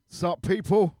What's up,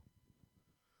 people?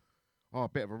 Oh, a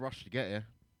bit of a rush to get here.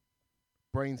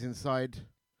 Brains inside.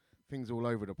 Things all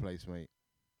over the place, mate.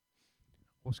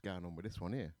 What's going on with this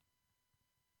one here?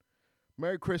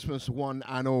 Merry Christmas, one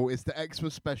and all. It's the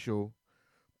Xmas special.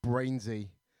 BrainZ.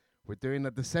 We're doing the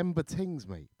December tings,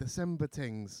 mate. December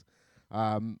tings.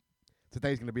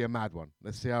 Today's going to be a mad one.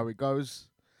 Let's see how it goes.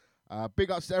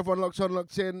 Big ups to everyone locked on,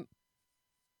 locked in.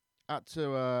 Out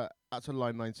to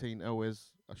line 19, always,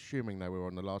 assuming they were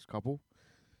on the last couple.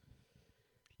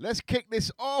 Let's kick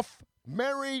this off.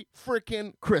 Merry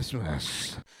freaking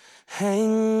Christmas.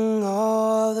 Hang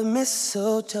all the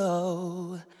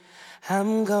mistletoe.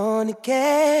 I'm gonna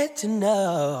get to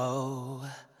know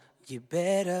you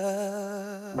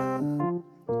better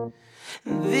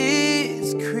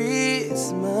this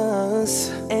Christmas.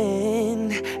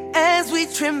 And as we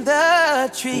trim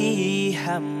the tree,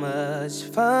 how much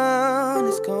fun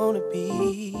it's gonna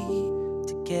be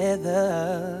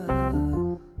together.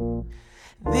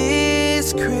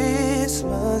 This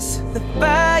Christmas, the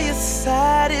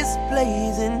fireside is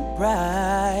blazing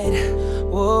bright.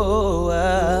 Whoa,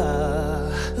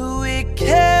 we're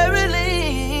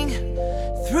caroling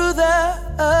through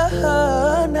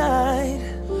the night.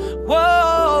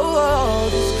 Whoa,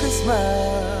 this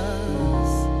Christmas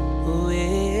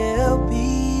will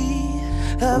be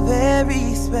a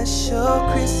very special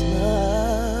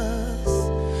Christmas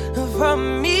for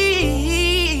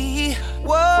me.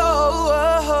 Whoa.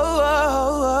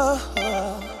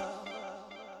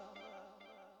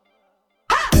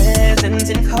 Presents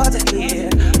and cards are here.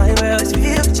 My world is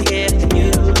filled with cheer and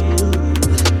you.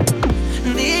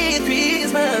 This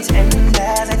Christmas, and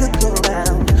as I look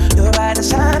around, your eyes are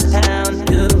shining down.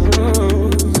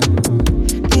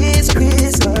 This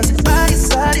Christmas, my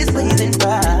sun is blazing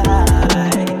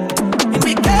bright, and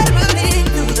we caroling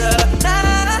through the night.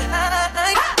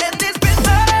 And this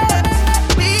Christmas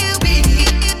will be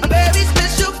a very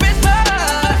special Christmas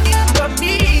for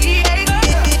me. And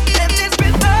this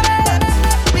Christmas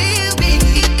will be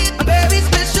a very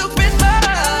special Christmas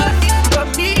for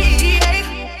me.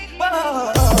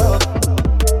 Whoa.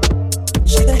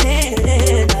 Shake a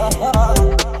hand,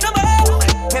 oh.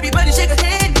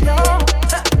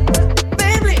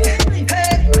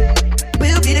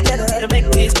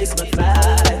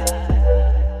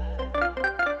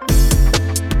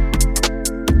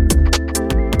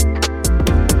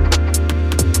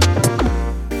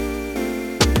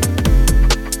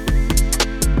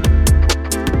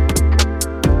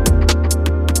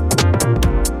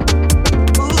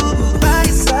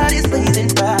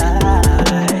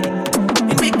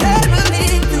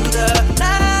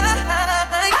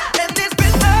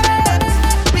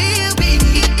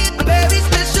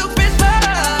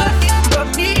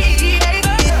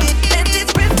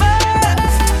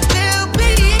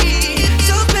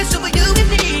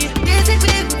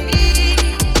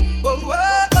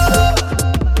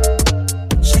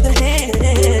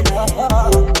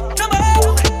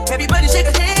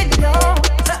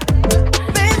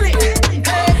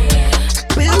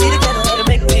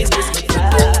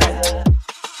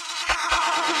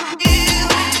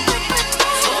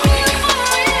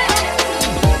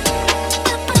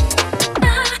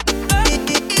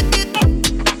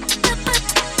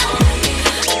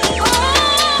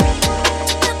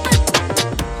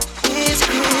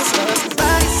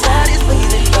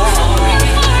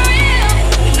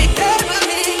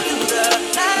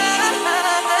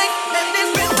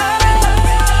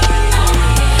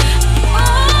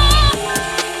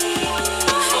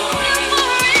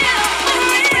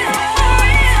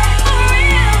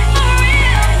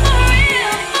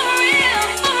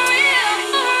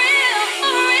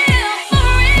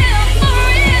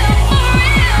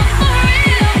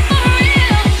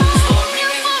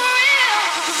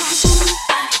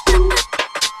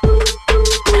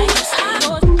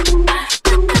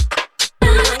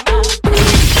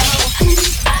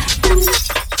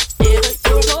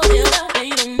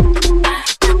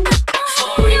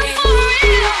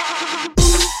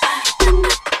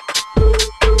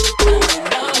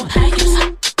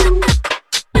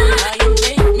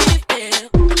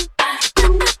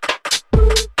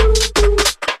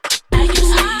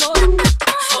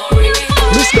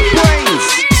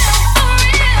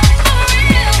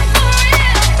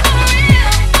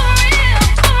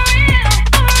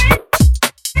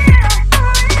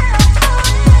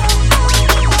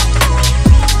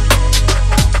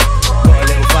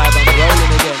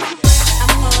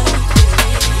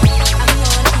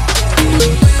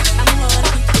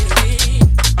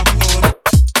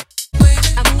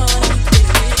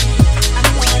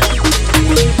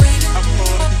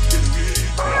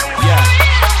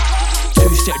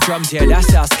 drums, yeah, that's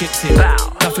how I skipped it.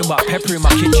 Nothing but pepper in my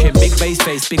kitchen. Big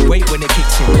bass, big weight when it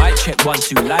kicks in. Mic check 1,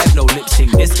 2, live, no lip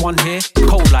sync. This one here,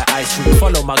 cold like ice cream.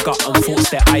 Follow my gut and thoughts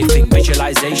that I think.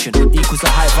 Visualization equals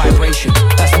a high vibration.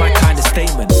 That's my kind of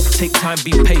statement. Take time,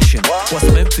 be patient.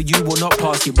 What's meant for you will not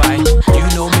pass you by. You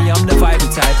know me, I'm the vibey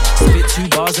type. Spit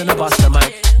 2 bars and I bust the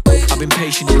mic. I've been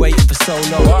patiently waiting for so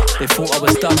long. They thought I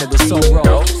was done, it was so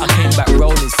wrong. I came back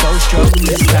rolling so strong.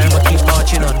 This time I keep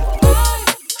marching on.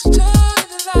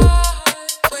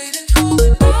 Waiting.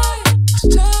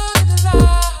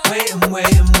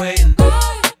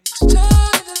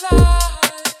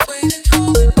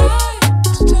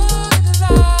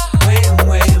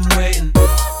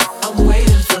 I'm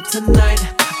waiting for tonight.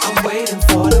 I'm waiting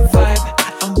for the vibe.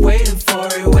 I'm waiting for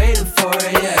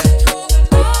it, yeah.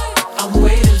 I'm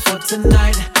waiting for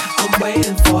tonight. I'm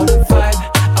waiting for the vibe.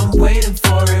 I'm waiting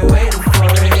for it,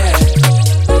 yeah.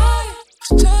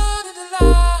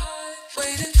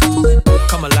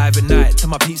 Come alive at night. Tell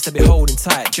my peeps to be holding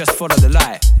tight. Just follow the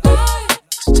light.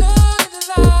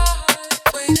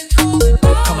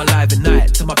 Come alive at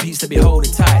night. Tell my peeps to be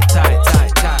holding tight.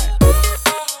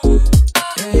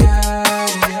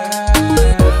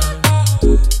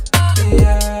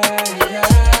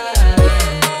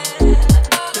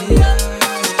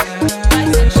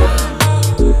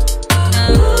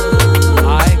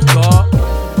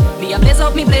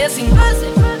 Me blessing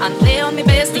and play on me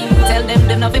best thing. Tell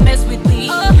them nothing mess with me.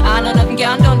 I know nothing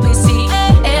can done we see.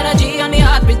 Energy on the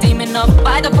heart, breathing enough.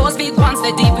 By the post beat once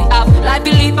they deep we up. Like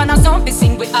belief and a song we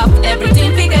sing we up.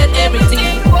 Everything we get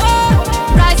everything.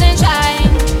 Rise and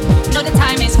shine. Know the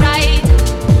time is right.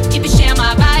 If you share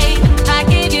my vibe, I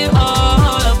give you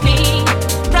all of me.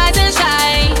 Rise and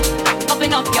shine.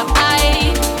 Open up your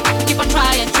eye. Keep on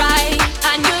try,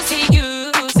 and you see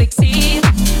you succeed.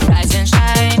 Rise and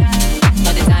shine.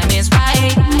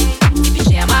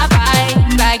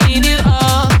 Give you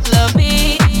all of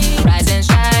me. Rise and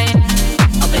shine.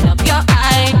 Open up your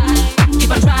eye.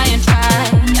 Keep on try,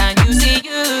 and you see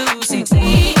you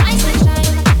succeed.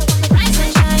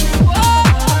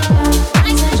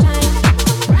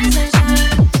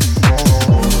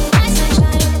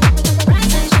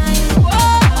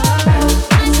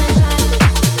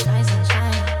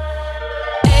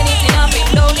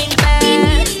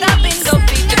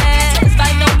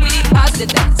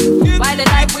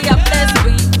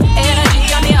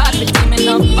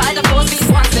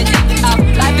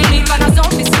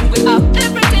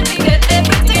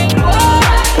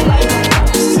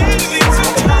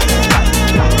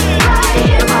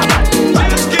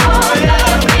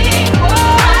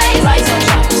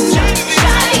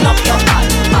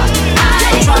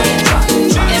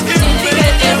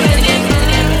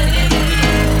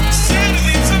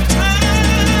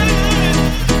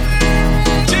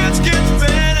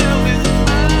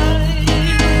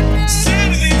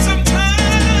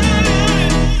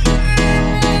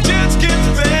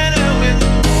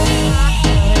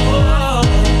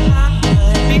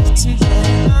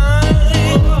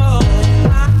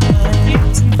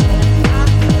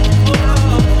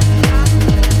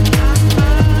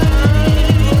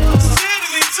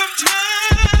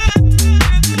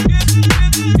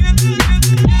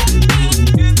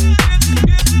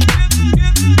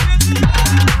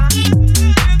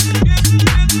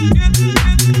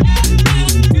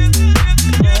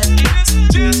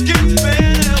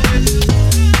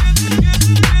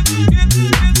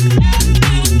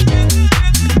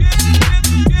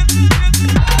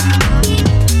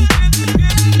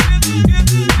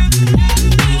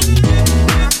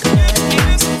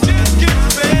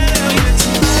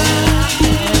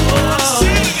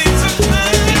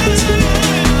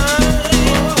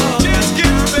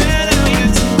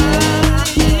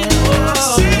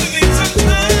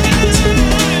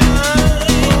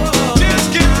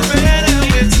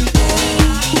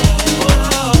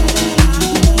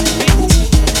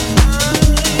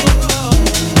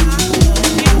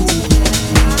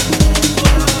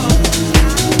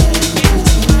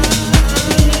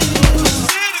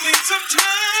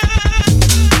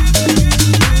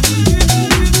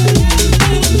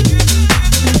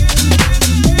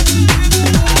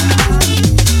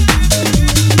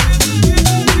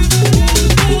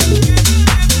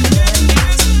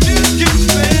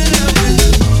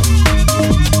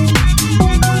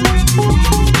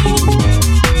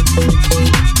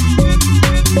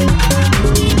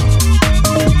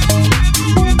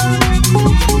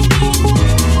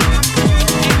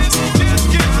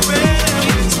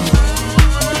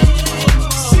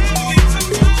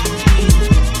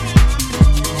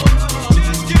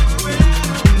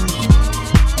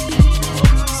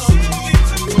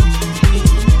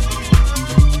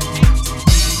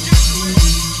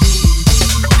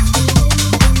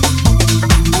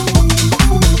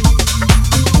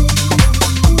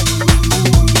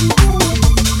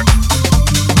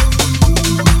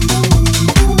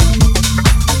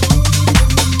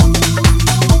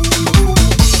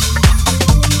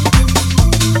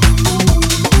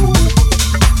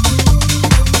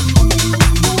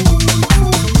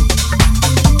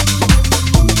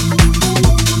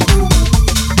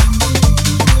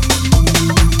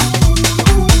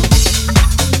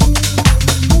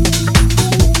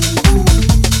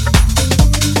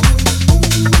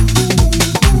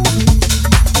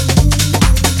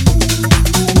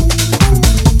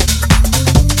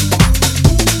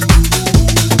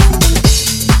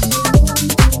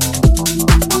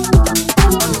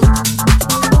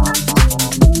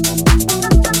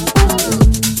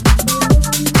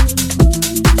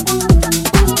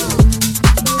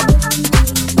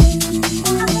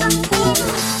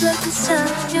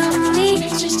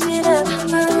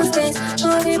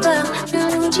 deeper.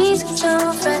 Your new jeans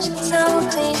so fresh, so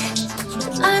clean.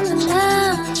 I'm the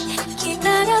man, keep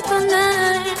that up all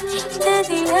night.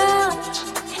 Steady up,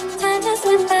 time to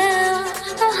slip down.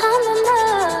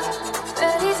 Alhamdulillah,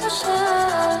 ready for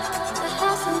sure. To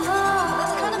have some more.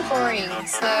 It's kind of boring,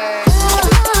 so.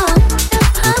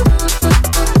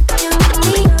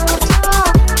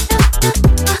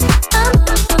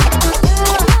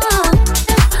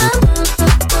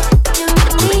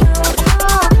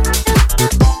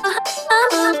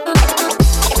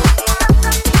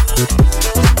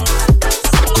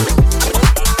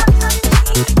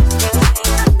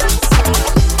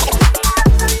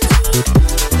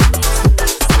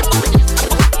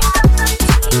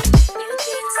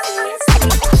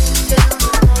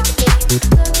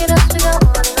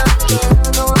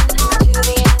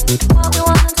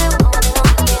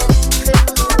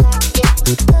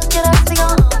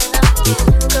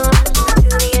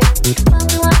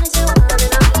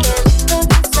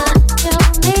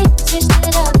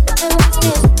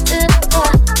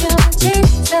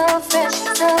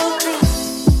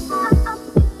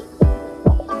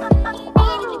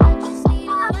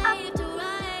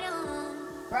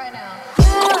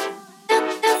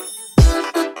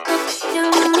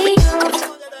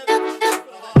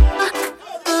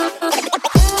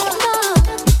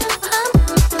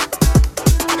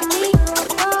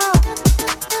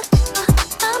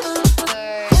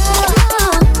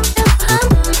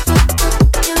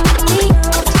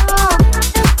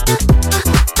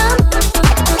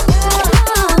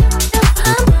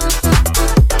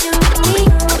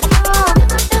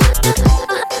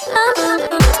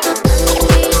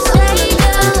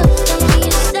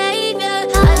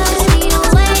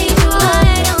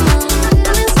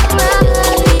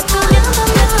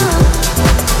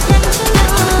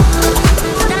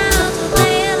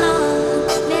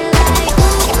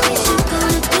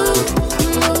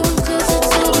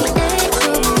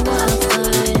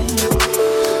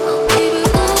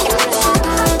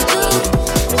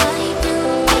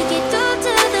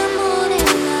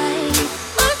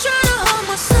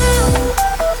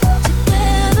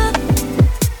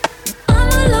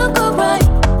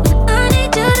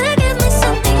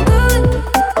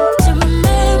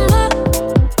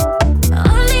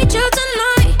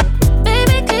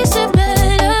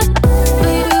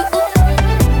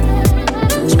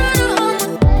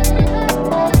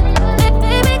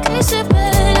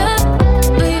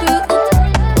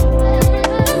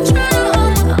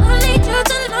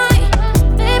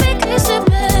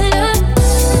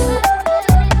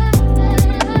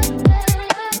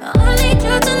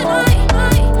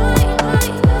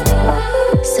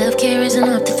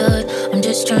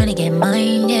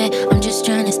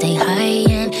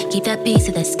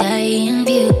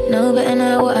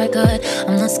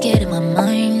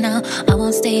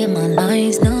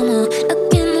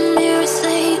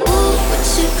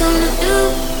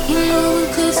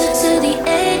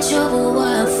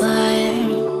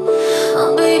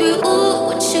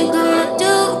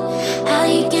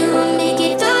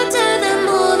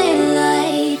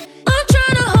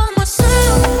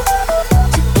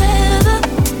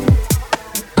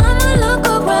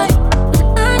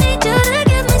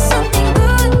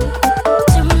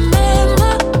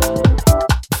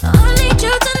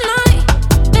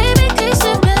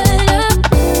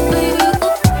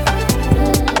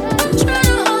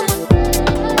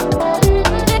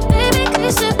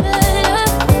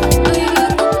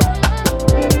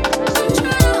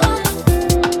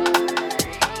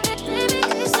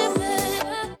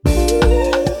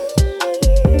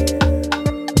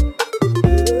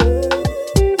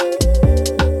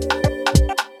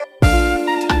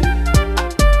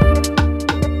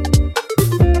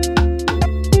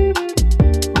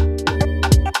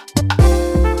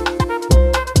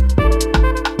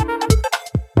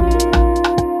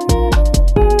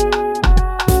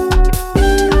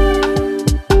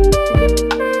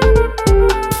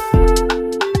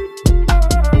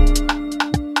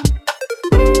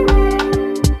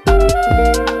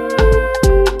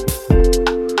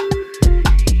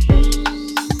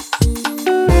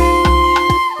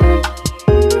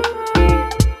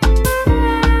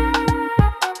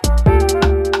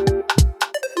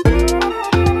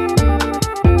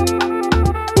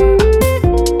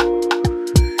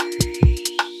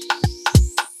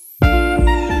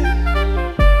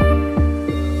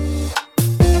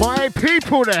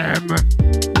 people them.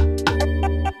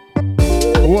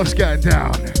 What's going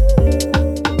down?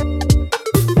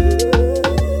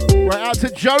 Right out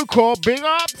to Joker, big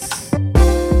ups.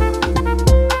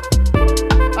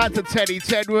 Out to Teddy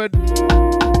Tedwood.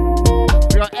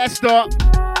 We got Esther,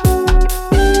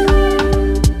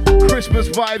 Christmas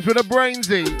vibes with a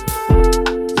BrainZ.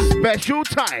 Special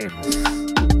times.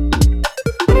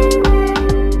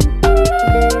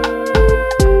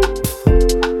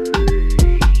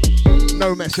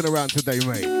 No messing around today,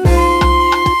 mate.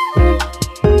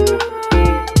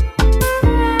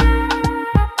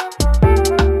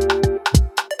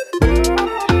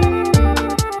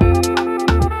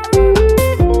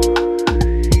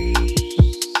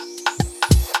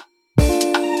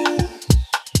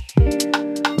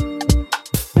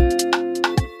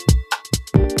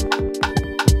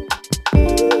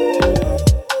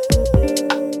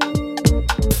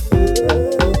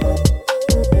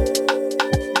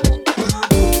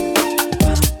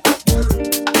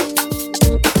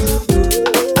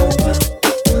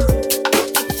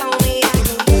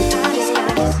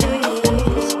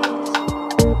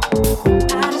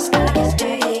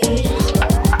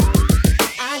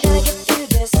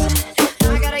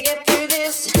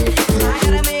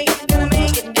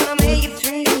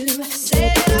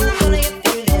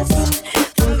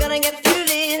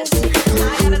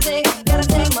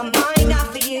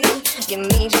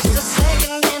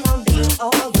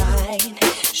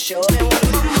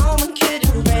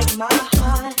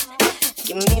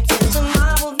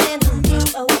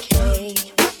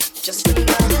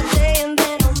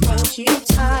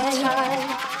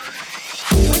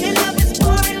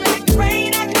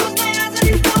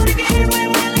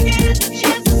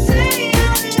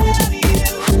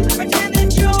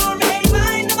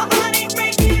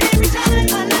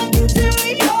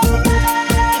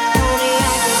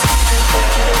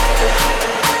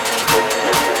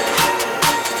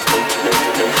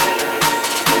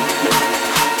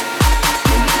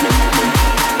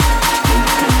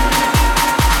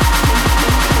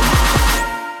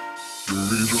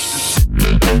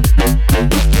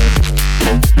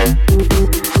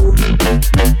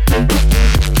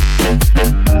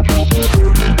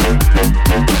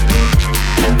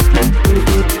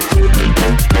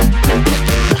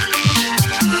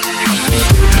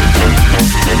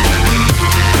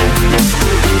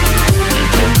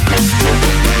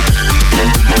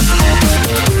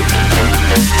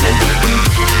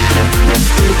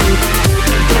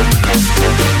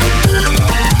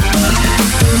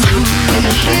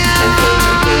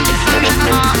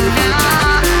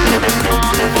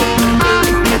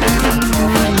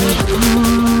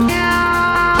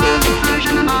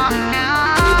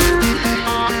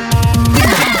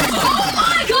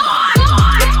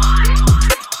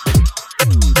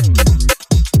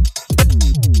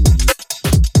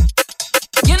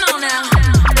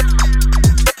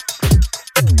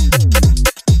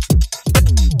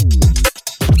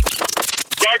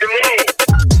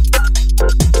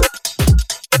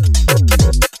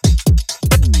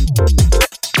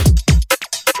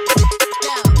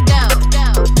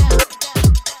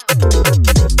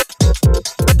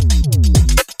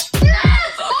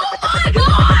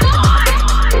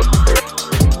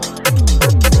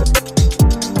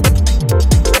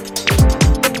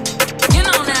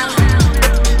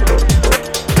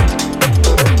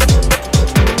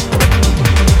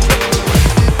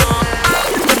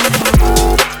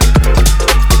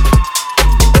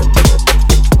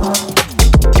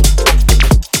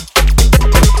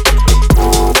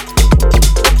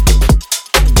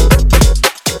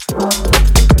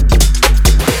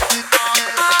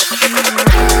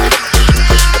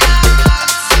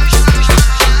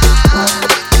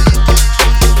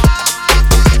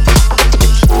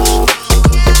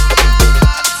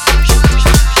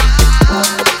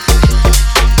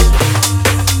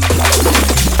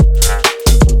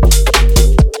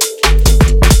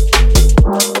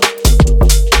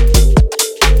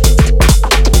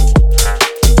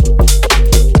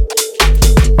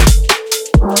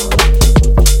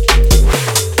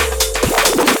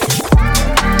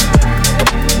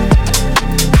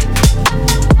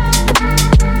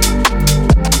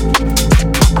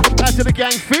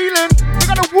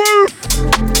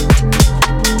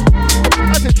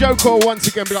 Once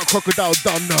again, we got Crocodile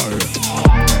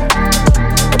Dunno.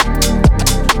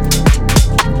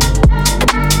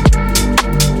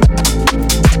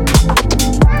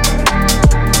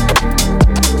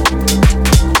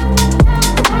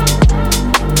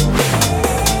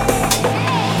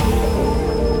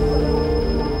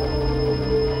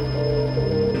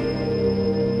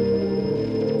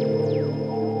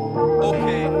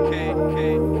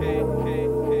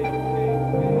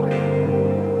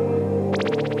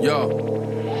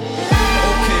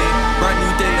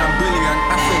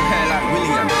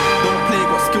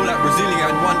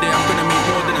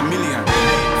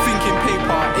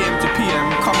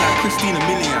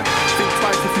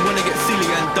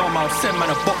 Send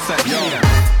man a box at million.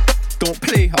 Don't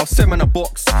play, I'll send man a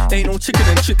box. Ain't no chicken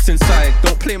and chips inside.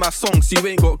 Don't play my songs, so you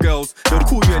ain't got girls. They'll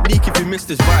call you a neek if you miss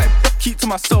this vibe. Keep to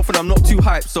myself and I'm not too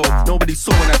hyped, so nobody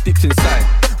saw when I dipped inside.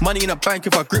 Money in a bank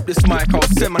if I grip this mic. I'll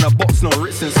send man a box, no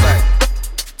Ritz inside.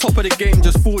 Top of the game,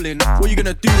 just falling. What you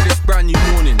gonna do with this brand new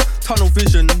morning? Tunnel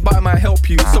vision, but it might help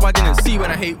you. So I didn't see when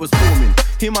the hate was forming.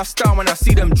 Hear my style when I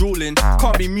see them drooling.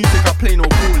 Can't be music, I play no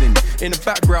calling. In the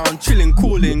background, chilling,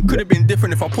 cooling. Could've been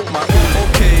different if I put my all.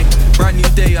 Okay, brand new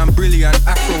day, I'm brilliant.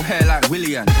 Afro hair like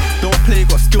Willian. Don't play,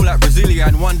 got skill like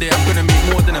Brazilian. One day I'm gonna make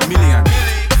more than $1 million.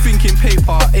 Thinking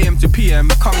paper, AM to PM,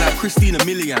 come like Christina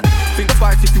Milian. Think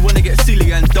twice if you wanna get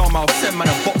silly and dumb, I'll send man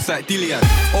a box like Dillian.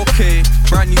 Okay,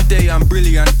 brand new day, I'm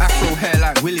brilliant. Afro hair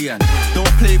like Willian.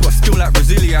 Don't play, got skill like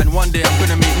Brazilian. One day I'm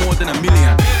gonna make more than $1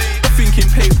 million. Thinking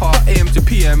paper, AM to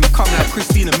PM, come like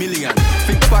Christina Milian.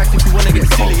 Think twice if you wanna get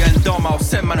silly and dumb, I'll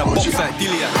send man a box like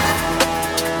Dillian.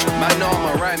 Man, know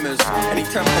I'm a rhymers, any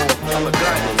tempo, I'm a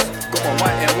gliders. Got my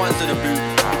white Air Ones in the boot,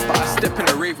 but I step in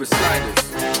the rave with sliders.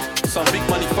 Some big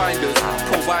money finders,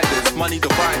 providers, money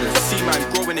dividers. See man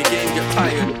grow in the game, get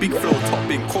tired. Big flow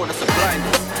topping, corners of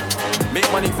blinders. Make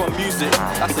money from music,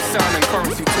 that's the sound and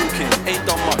currency talking. Ain't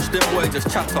done much, them boys just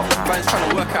chatter. Man's trying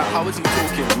to work out how is he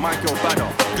talking. My girl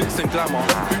badder, glitz and glamour.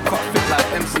 Boot cut fit like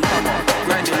MC Hammer.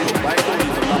 Grinding look like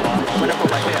Bonnie's a mama. Whenever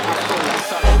I hear I feel like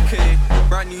son. Okay,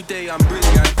 brand new day, I'm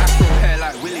brilliant. Afro hair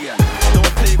like Willian.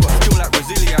 Don't play, got skill like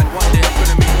Brazilian. One day I'm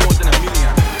gonna make more than $1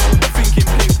 million. Thinking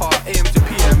paper, AM to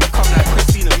PM, come like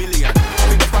Christina Milian.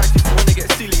 Think twice if you wanna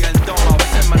get silly and dumb, I'll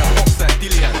send man a box like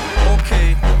Dillian.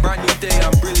 Okay, brand new day,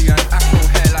 I'm brilliant. Afro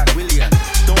hair like Willian.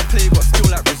 Don't play, got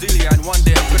skill like Brazilian. One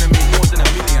day I'm gonna make more than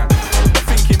 $1 million.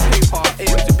 Thinking paper,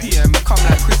 AM to PM, come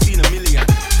like Christina Milian.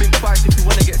 Think twice if you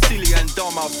wanna get silly and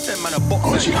dumb, I'll send man a box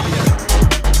like Dillian.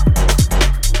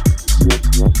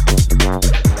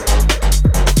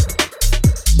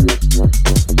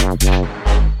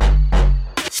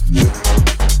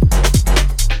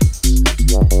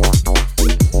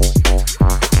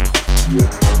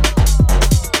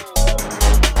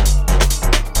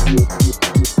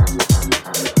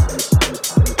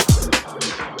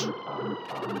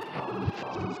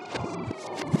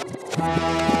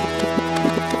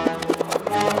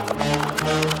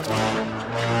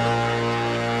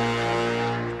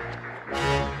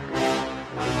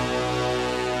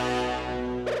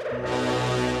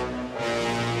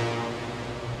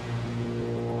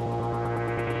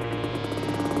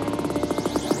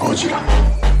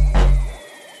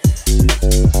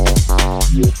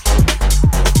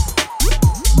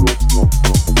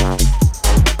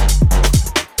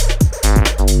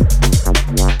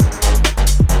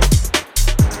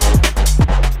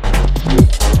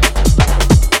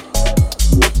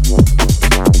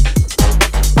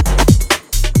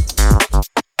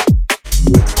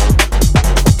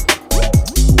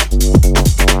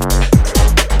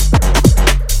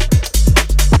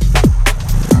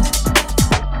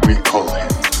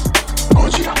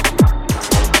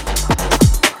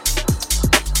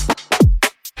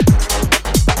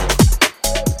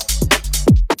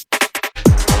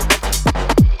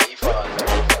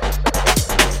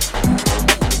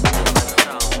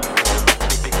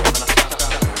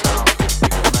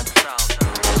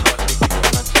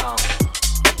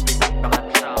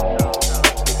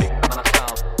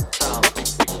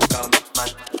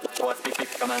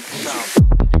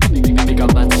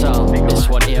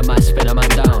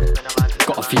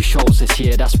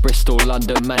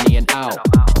 London, Manny and out.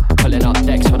 Pulling up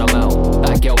decks when I'm out.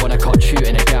 That girl when I can't shoot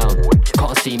in a gown.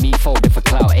 Can't see me folding for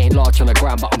clout. Ain't large on the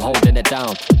ground but I'm holding it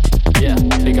down. Yeah,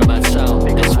 bigger man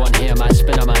sound. This one here might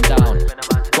spin a man down.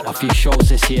 Got a few shows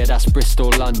this year, that's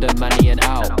Bristol, London, Manny and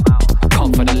out.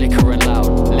 Come for the liquor and loud.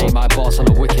 Lay my bars on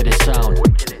the wickedest sound.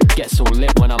 Gets all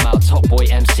lit when I'm out. Top boy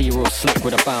MC real slick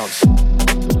with a bounce.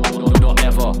 Not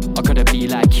ever, I couldn't be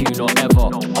like you, not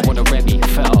ever. I want a Remy,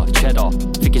 feta, cheddar.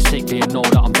 Think it's sick being know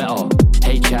that I'm better.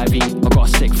 HIV, I got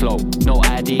a sick flow. No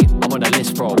ID, I'm on a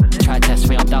list, bro. Try test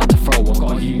me, I'm down to throw. I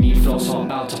got a uni flow, so I'm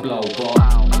about to blow, bro.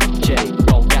 Jay,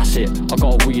 don't gas it. I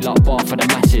got a wheel up bar for the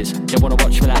masses. They wanna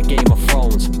watch me like Game of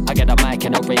Thrones. I get the mic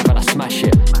and I rave and I smash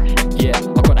it. Yeah,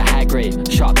 I got a high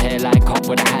grade. Sharp hairline, cop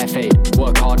with a high fade.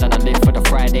 Work hard and I live for the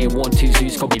Friday. 1-2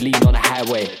 zoos got me lean on the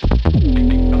highway.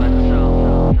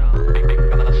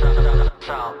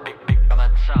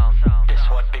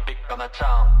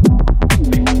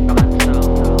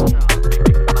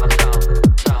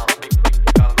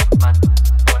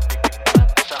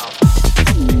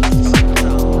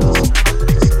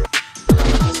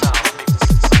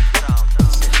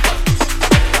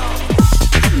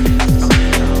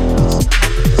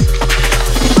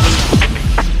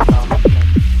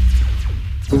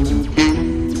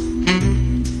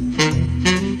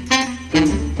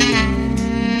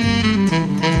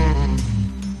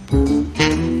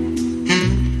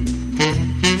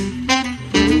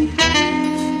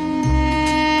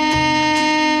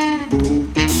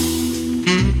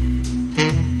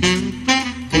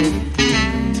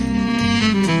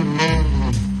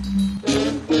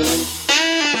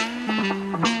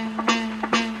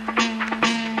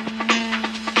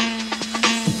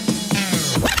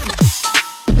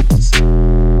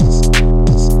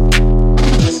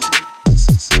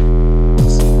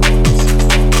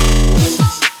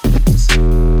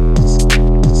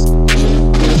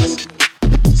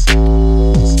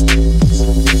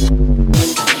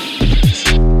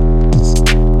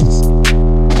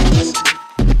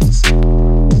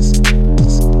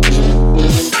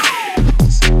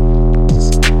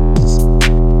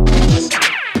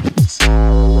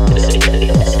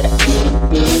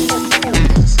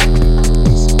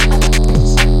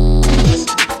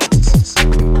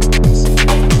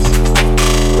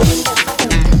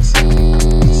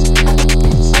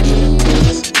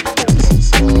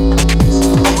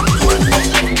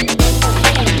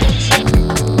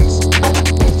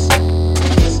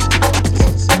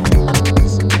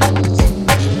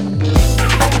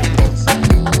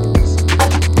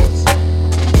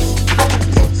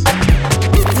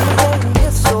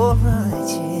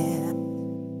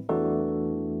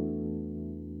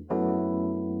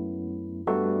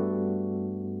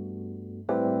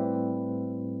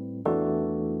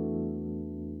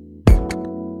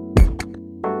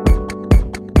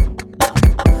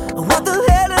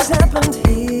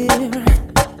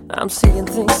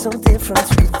 something so different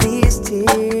through these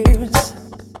tears.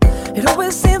 It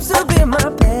always seems to be my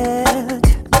bad.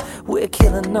 We're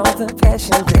killing all the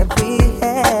passion that we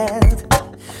had.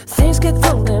 Things get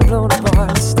thrown and blown apart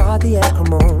and start the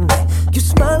acrimony. You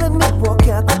smile at me, walk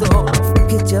out the door,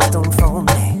 it just don't phone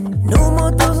me. No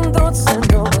more do's and don'ts and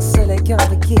no more silly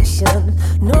complication.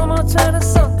 No more trying to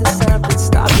sort this out and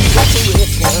stop the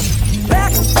situation.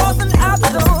 Back and forth and out the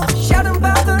door, shouting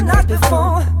about the night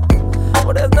before.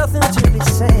 Well, there's nothing to be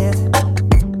said.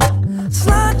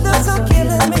 Slide loves are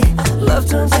killing me. Love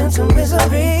turns into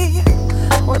misery.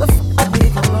 Where the f*** did we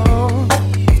go wrong?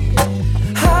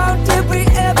 How did we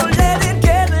ever let it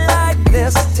get like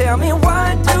this? Tell me,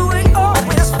 why do we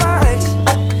always fight?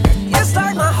 It's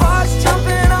like my heart's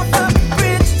jumping off the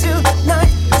bridge tonight.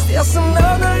 Still some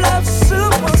other love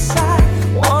suicide.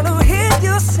 Wanna hear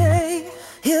you say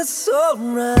it's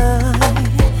alright.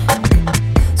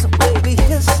 So baby,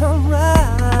 it's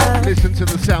alright. Listen to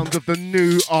the sound of the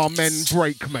new Amen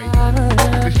break, mate.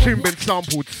 This tune been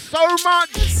sampled so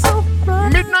much.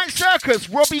 Midnight Circus,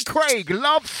 Robbie Craig,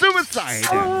 Love Suicide.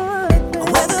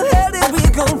 Where the hell did we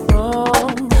go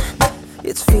wrong?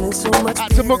 It's feeling so much.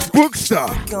 That's a McBookster.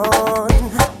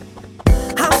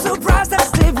 I'm surprised I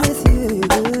stayed with you,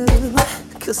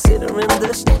 considering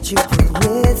the shit you put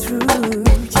me through.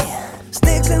 Yeah.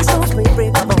 Sticks and stones may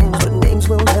break my bones, but names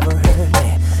will never hurt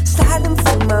me. Sliding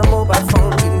through my mobile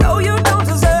phone, you know you don't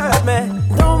deserve me.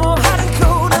 No more hiding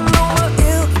code and no more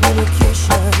ill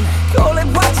communication. Call it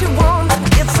what you want,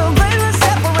 it's a railway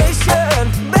separation.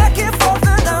 Back and forth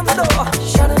and down the door,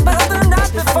 shouting about the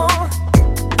night before.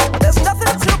 There's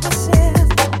nothing to be said.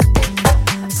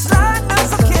 Slide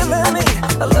notes are killing me.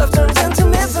 A love turns into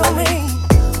misery.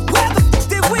 Where the f***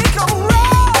 did we go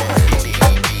wrong?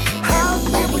 How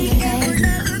did we end?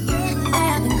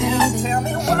 Tell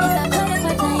me why.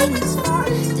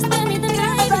 Just give me the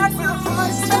night.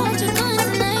 So what you doing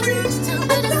tonight?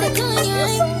 Better stay doing you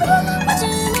right.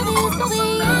 Watching movies, but we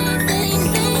ain't saying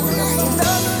things tonight.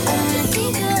 I wanna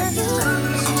keep you.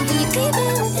 Can you keep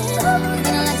it?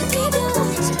 Then I like to keep you.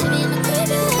 So give me the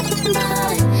preview.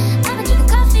 I've been drinking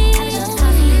coffee. I've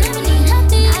been eating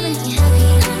healthy.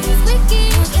 Squeaky.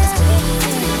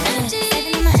 Energy.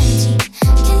 Saving my energy.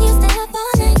 Can you stay up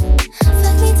all night?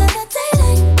 Fuck me till the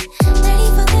daylight. Ready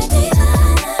for the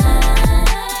divine.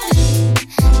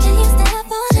 Can you stay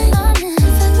up all night?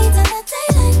 Fuck me till the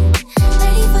daylight.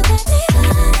 Ready for the divine.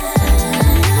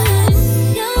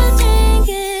 You drink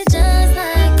it just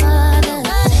like water.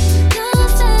 You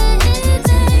say it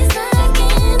tastes like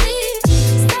candy.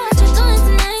 Stop what you're doing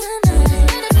tonight.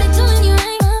 Better stay doing you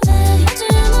right.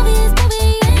 Watching movies, but we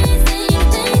ain't saying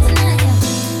things tonight.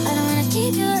 I don't wanna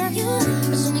keep you,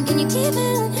 but shouldn't can you keep it?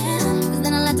 'Cause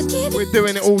then I like to keep it. We're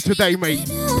doing it all today, mate.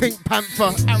 Pink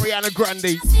Panther, Ariana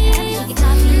Grande,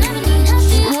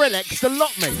 Skrillex, the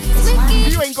lot, mate.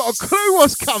 You ain't got a clue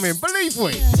what's coming, believe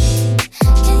me.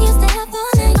 Can you stay up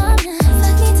all night?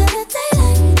 Fuck me till the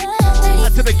daylight.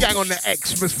 Add to the gang on the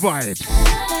Xmas vibes.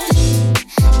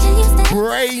 Can you stay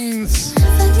BrainZ,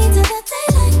 fuck me till the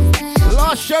daylight?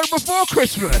 last show before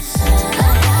Christmas. When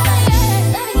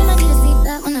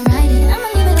I'm riding, I'ma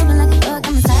leave it open like a book,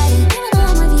 I'm excited. Even though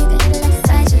I'm with you, you can hit it like a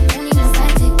side chick. Don't need a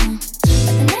side chick,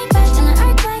 But the night birds and the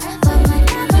earthquake, fuck my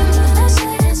problem, that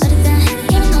shit. Shut it down,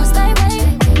 even though it's skyway.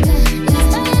 You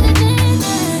inspired to dance,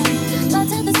 go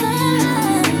to the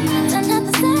side, turn up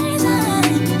the stage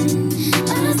line.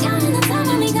 But it's counting the time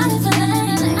when we got it for life.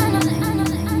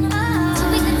 So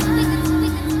we can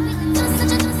do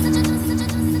such a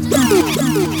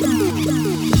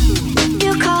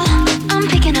You call, I'm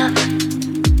picking up.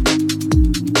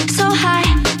 So high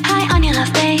on your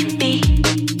love, baby.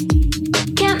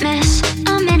 Can't miss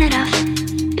a minute of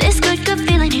this good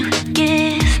feeling you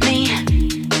give me.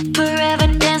 Forever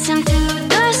dancing to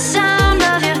the sound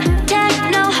of your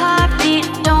techno heartbeat.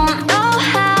 Don't know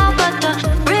how, but the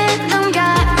rhythm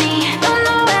got me. Don't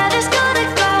know where this gonna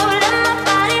go. Let my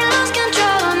body lose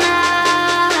control now.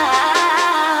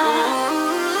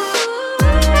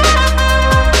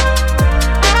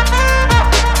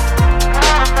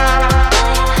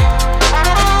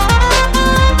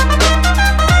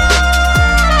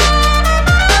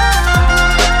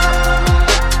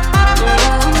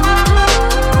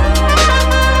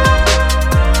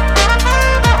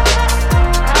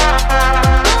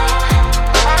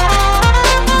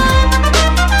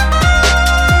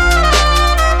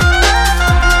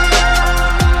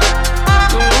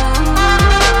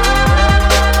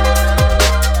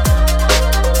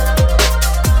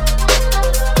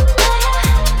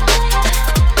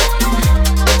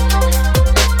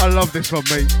 I love this one,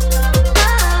 mate.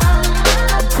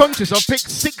 Conscious, I've picked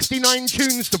 69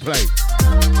 tunes to play.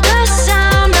 The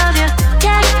sound of your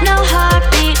techno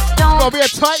heartbeat. Gotta be a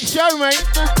tight show, mate.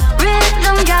 The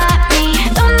rhythm got me.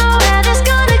 Don't know where this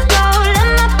gonna go. Let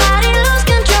my body lose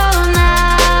control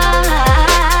now.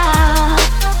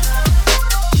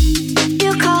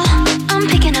 You call, I'm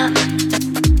picking up.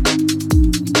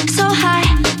 So high,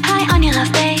 high on your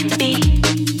love, baby.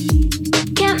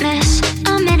 Can't miss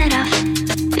a minute of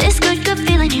this good, good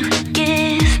feeling you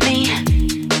give me.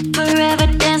 Forever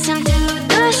dancing to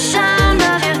the sound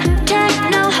of your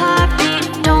techno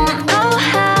heartbeat. Don't know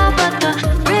how, but the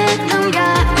rhythm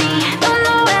got me. Don't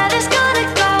know where this gonna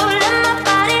go. Let my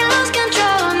body lose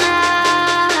control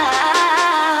now.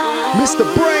 Mr.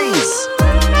 BrainZ.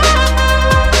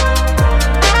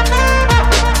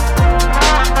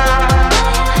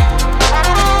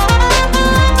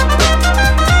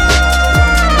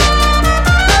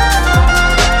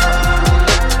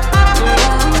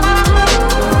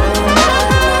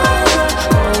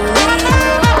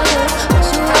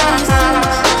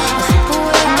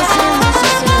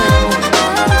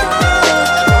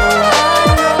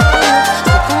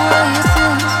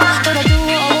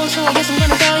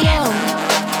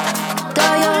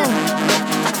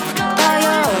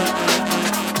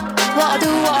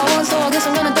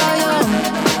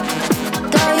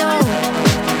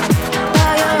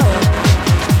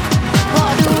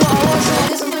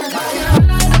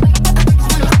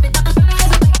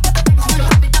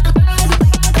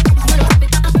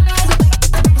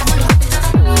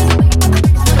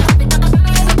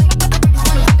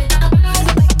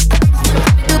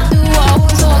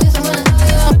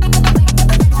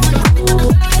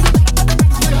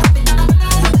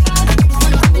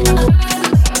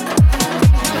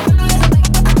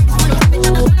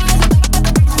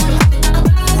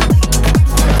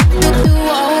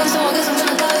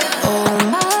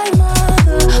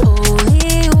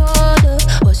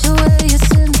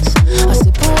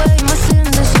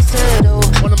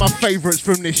 Favourites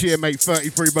from this year, mate.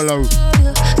 33 below.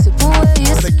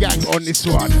 The gang on this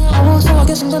one.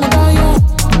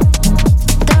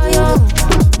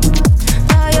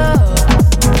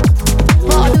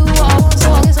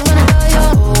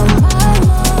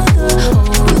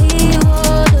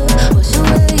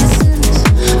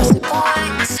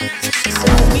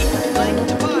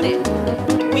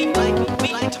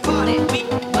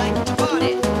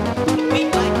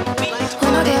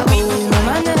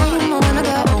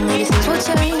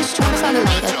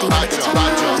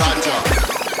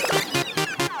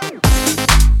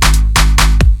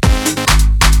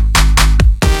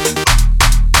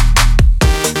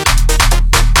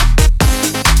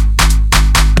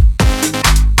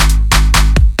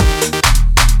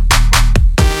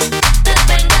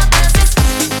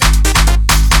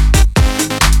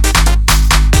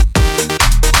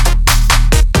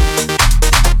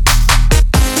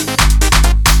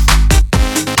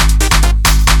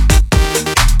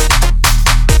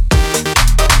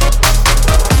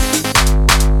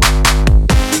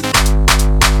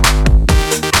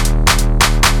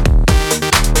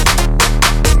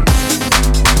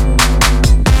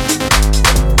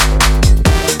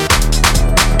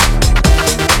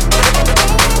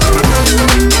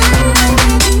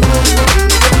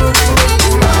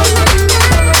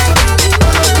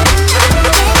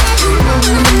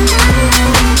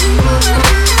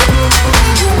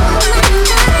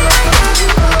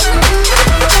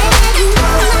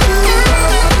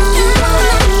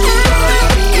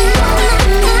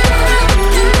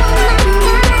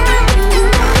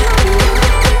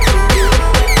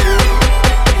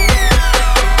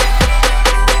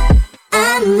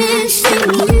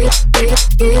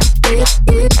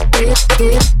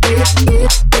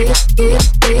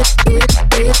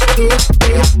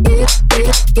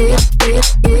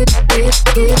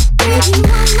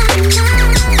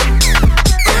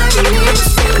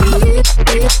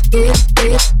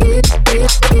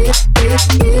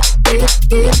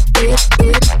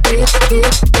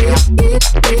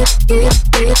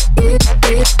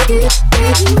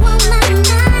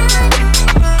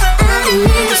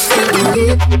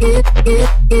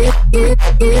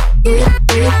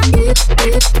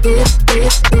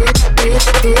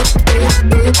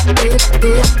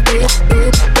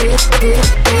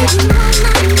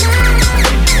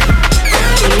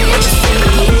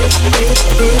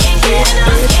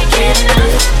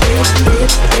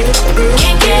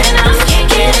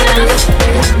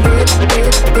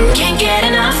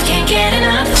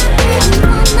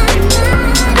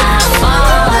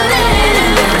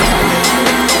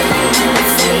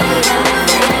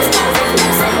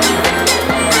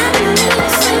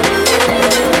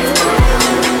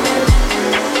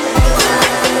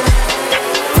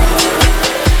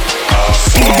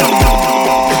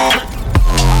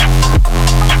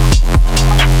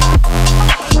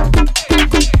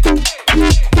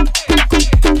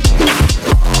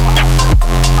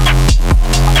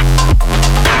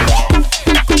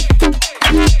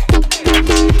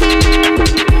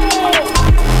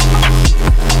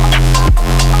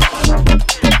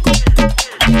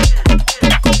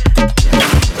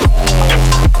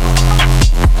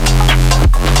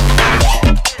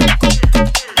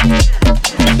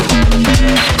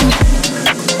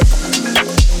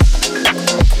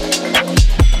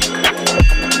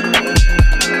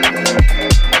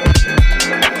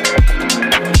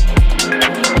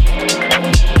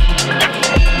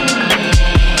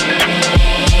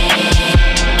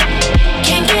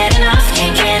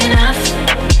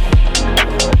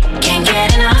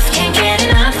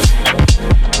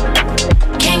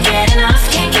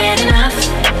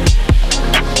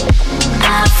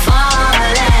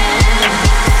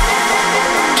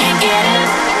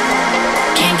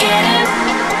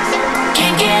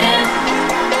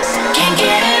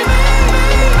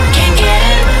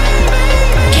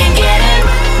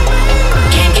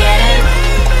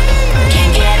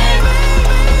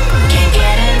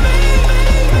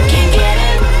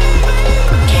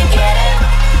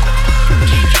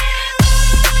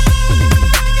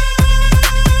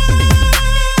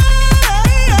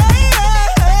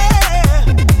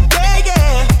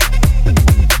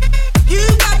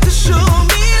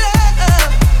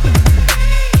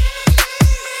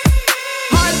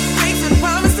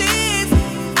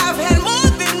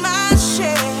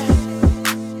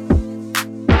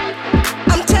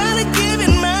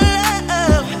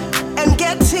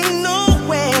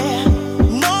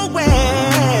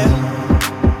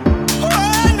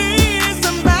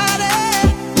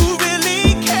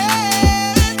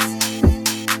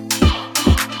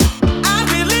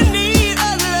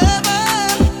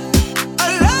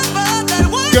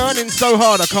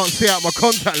 hard I can't see out my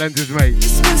contact lenses, mate.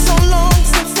 It's been so long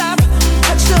since I've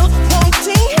touched your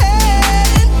wanting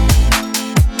hand.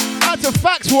 That's a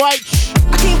fact, right?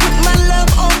 I can't put my love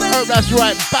on the Oh, that's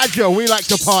right. Badger, we like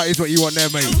to party is what you want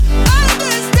there, mate. I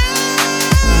understand.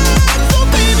 So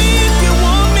baby, if you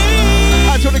want me,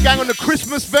 That's all the gang on the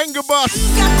Christmas Venga bus.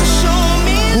 you got to show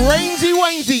me.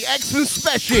 BrainZ, Xmas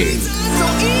special. So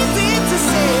easy to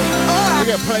say. Oh, We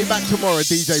get playback tomorrow at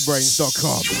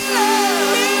djbrains.com.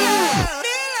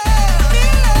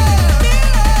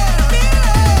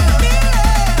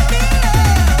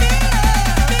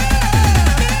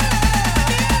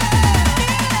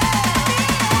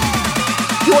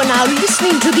 You are now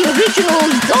listening to the original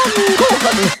Don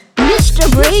Gorgon, Mr.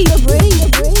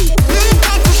 Brain.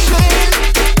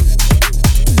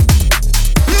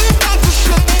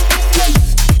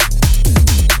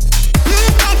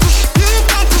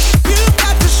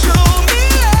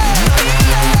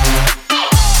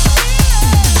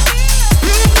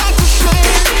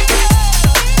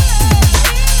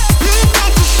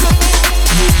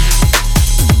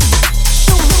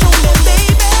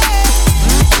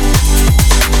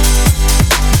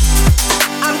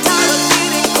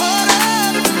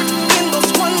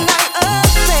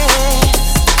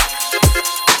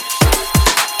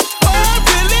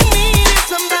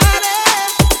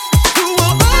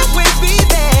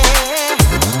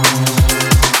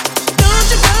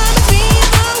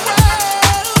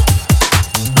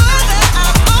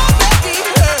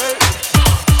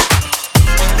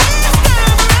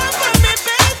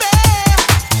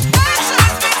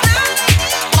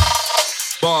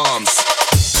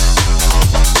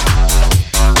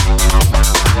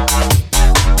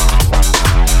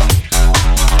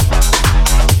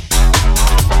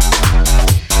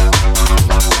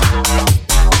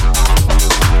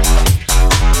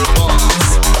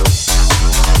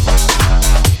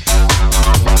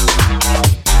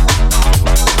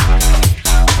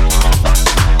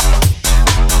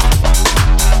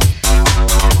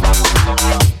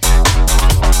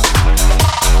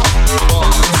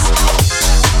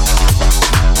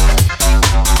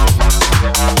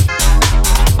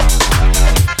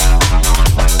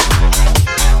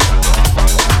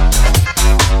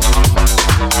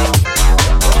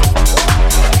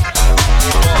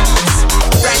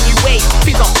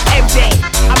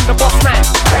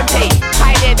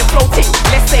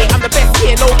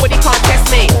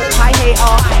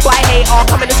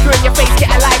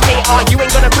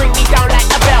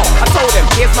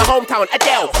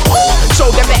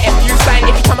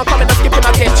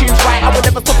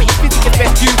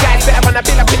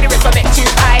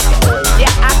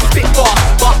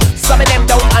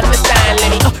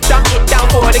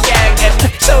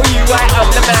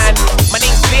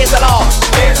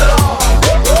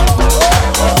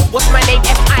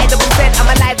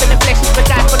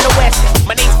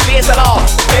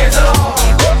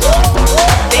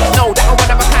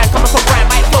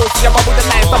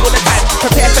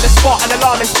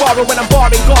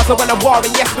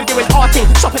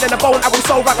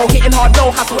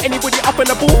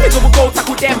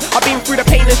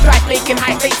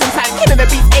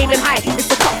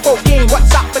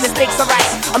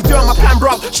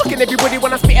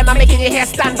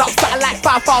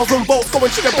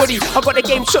 I got the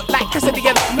game shook like Cassidy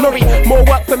and Laurie. More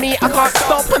work for me, I can't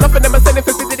stop. Enough of them are sending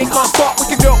for busy, they can't stop. We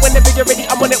can do it whenever you're ready.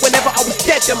 I'm on it whenever I was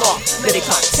dead, them off. Then they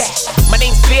can't test. My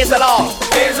name's BrainZ.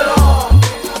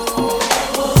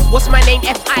 What's my name?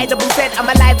 F-I-Z-Z.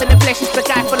 I'm alive in the flesh, it's the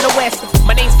guy from the west.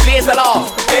 My name's BrainZ.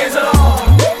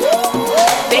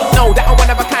 They know that I'm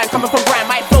one of a kind, coming from grind,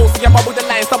 might flow, see I bubble the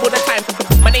lines, double the time.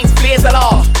 My name's BrainZ.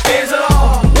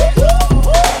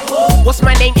 What's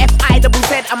my name?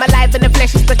 F-I-Z-Z. I'm alive in the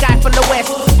flesh, it's the guy from the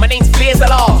west. My name's BrainZ.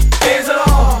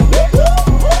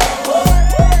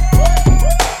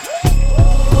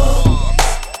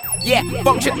 Yeah,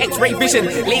 function X-ray vision,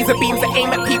 laser beams that aim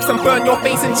at peeps and burn your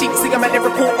face and cheeks. See I'm a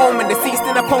lyrical omen, deceased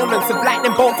in opponents. With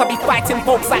lightning bolts I'll be fighting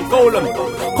folks like Golem.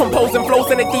 Composing flows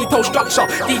in a detailed structure,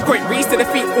 decoy reach to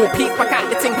defeat all peak. Back at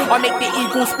the ting, I make the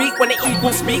eagle speak. When the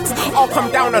eagle speaks, I'll come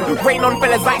down and rain on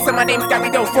fellas like. And my name's Gary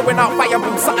Dale, throwing out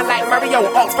fireballs, something like Mario,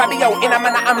 Ox Fabio. In a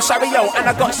manner I'm Shario, and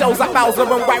I got shows like Bowser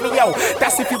and Wario.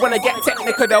 That's if you wanna get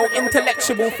technical though.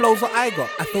 Intellectual flows what I got.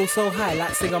 I feel so high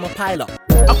like sing I'm a pilot.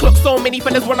 I clock so many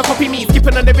fellas wanna copy me,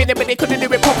 skipping on the rhythm but they couldn't do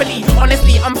it properly.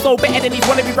 Honestly, I'm so better than these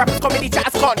wannabe rappers. Comedy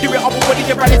chatters can't do it. I'm one of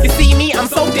your brothers. You see me, I'm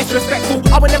so disrespectful.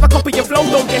 I will never copy your flow,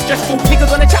 don't get stressful. Niggas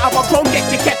wanna chat about chrome, get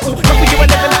your kettle. Not for you, I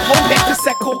live in that home, get to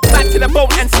settle. Back to the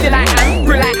bone and still I am.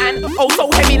 Real I am. Oh, so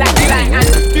heavy like Bill I am.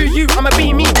 Do you, I'ma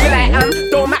be me, Bill I am.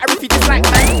 Don't matter if you dislike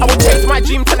man. I will chase my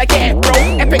dream till I get it, bro.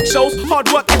 Epic shows, hard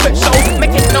work, epic shows.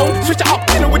 Make it known, switch it up.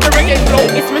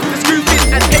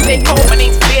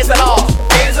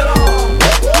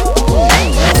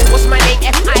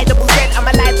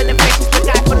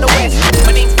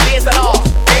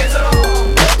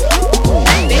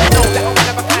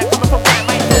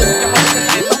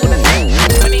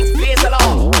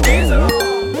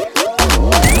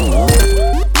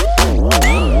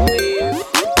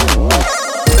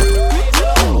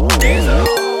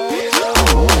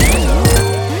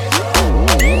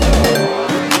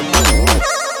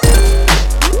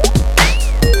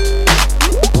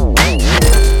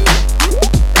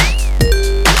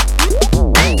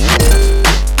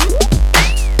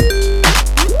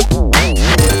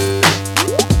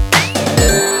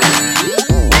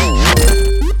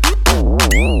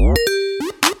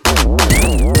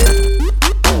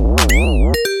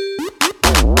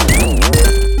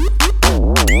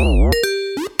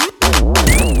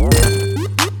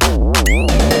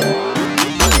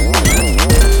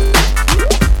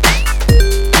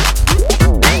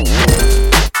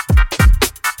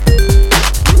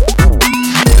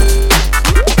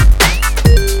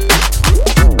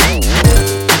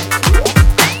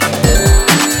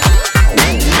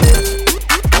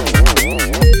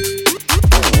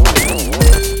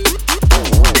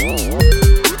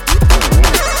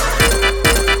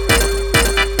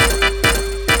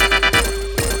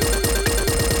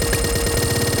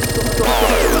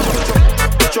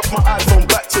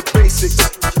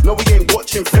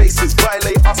 watching faces.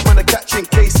 Violate us, man, are catching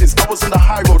cases. I was on the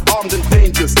high road, armed and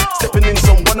dangerous. Stepping in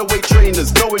some runaway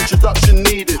trainers, no introduction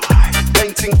needed.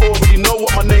 Painting already know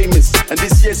what my name is, and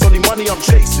this year's only money I'm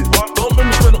chasing. Don't let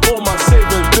me spend all my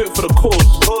savings, do it for the cause.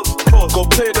 Go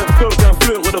play the program,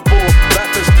 fluent with a ball.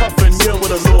 Life is tough and you ain't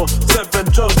with a law. 7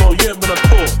 jobs, no, you ain't been a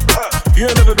tour. You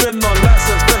ain't never been on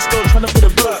license, let's go trying to put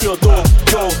a bill for your door.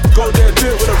 Yo, go there, do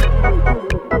it with a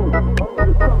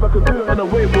I could do it in a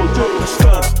wave, we'll do it with a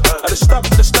skirt. I just stop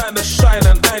at the stand and shine,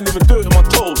 and I ain't even do it in my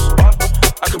toes.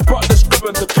 I can put this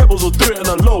grip into pebbles or do it in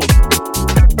a load.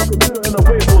 I can do it in a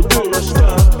wave, we'll do it with a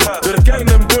skirt. Do the gang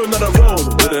them doing on the road,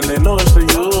 but then they know it's the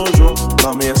usual.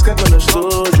 Mommy and Skep in the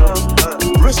studio.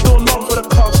 Wrist all long for the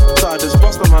cuffs, so I just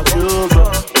bust on my fusion.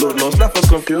 Lord knows life was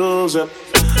confusing.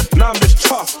 Now I'm just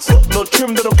tough, no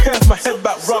trim, they don't care if my head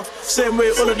back rough. Same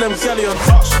way all of them galley on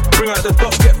touch. Bring out the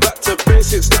dots, get back to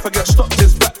basics. If I get stopped,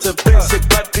 it's back to basic.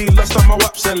 Bad D, lost on my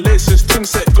waps and laces. King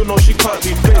set, good no, she can't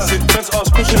be basic. Friends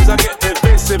ask questions, I get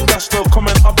evasive. That's no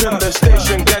comment up in the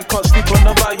station. Gang can't sleep on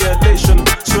the violation.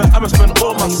 Swear I'ma spend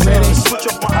all my savings. Switch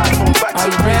off my iPhone back to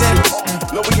basics.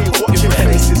 No, we ain't watching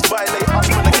faces. Violate us,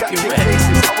 man, are catching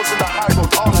cases. I was on the high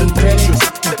road, armed and dangerous.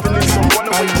 Stepping in some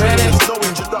runaway trainers, no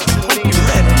introduction needed.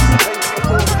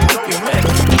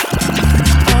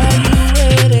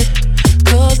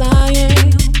 I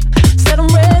am. Said I'm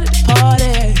ready to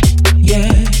party.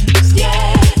 Yes.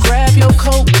 Grab your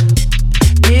coat,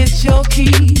 get your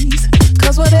keys.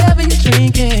 Cause whatever you're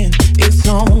drinking, it's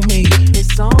on me.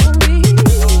 It's on me.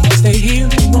 Stay here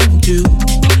if you want to.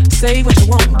 Say what you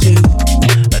want to.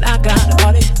 But I got a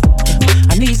party.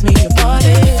 I needs me a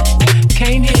party.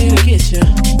 Came here to get you.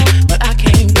 But I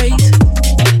can't wait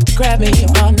to grab me a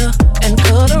partner and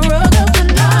cut a rug up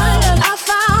tonight. I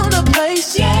found a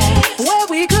place where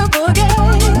we could boogie.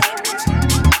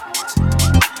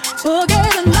 Boogie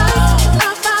tonight.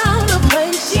 I found a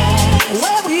place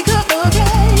where we could boogie.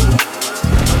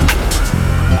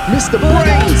 Mr.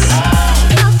 BrainZ.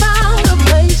 I found a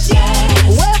place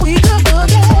where we could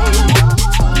boogie.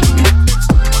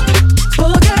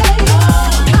 Boogie.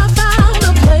 I found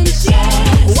a place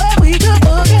where we could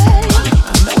boogie.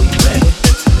 I know you ready.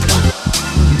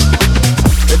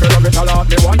 If you love it, allow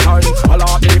me one time.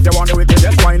 Allow me if you want to with it,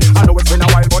 just fine. I know it's been a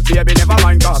while, but baby, never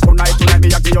mind. Cause tonight me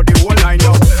I give you the whole line,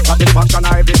 yo. Satisfaction,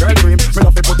 I every girl dream. Me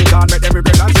love to put it on, make every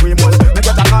girl and scream. Well, me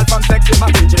get a call from sexy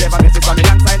Maxine. She never misses on me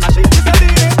and sign, and she said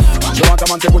it. She want a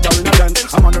man to put her in a dance.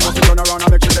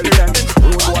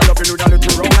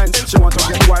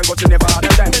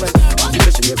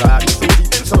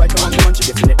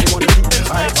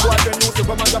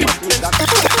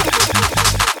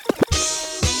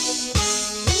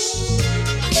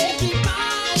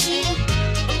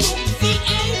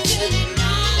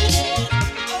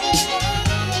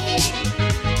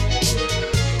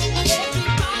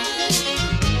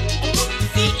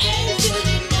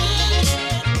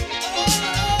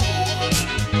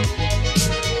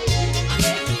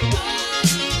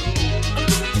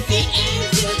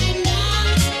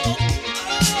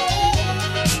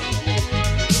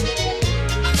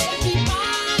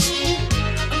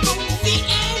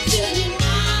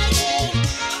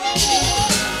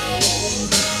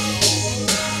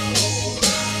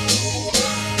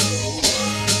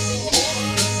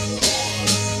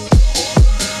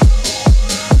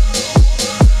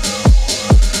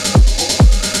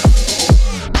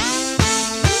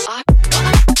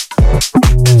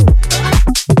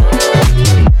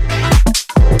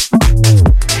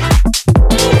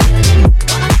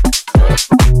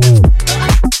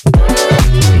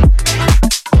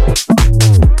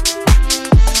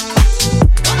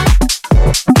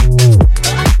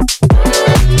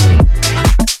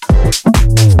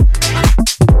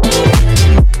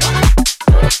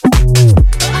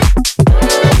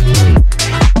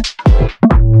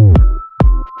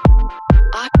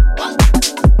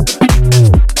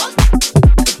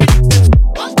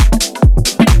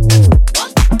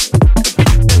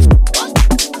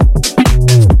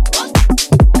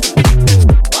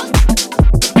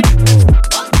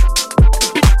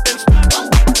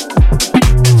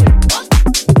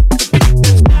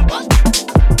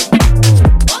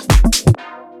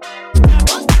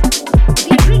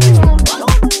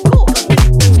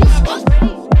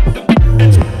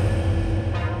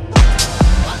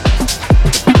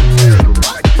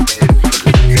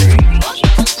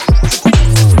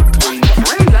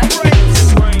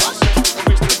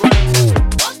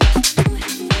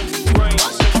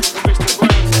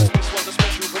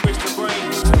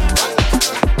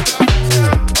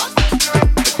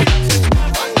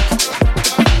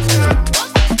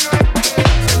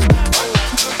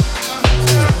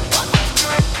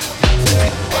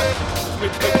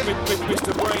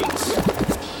 Mr. BrainZ.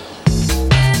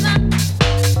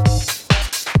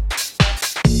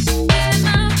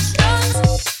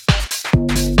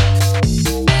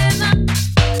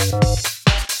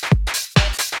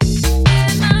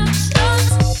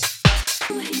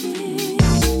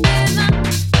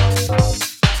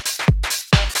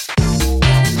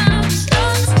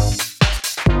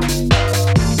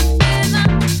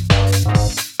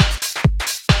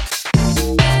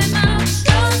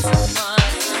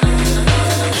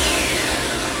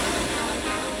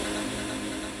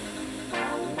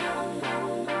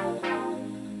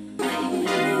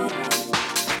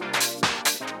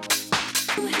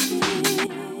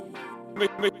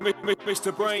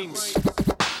 Mr. BrainZ.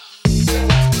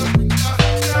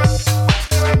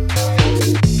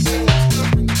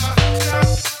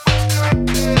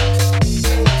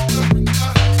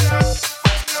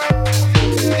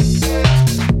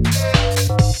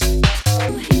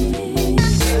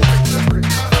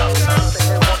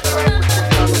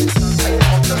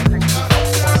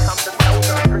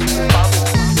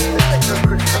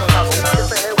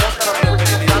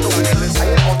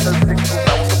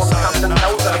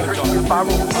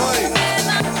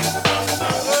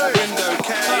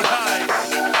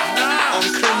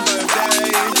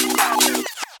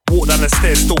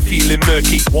 Still feeling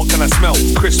murky. What can I smell?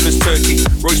 Christmas turkey,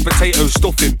 roast potatoes,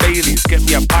 stuffing Baileys. Get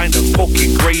me a pint of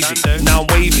fucking gravy. Now I'm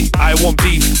wavy. I want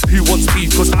beef. Who wants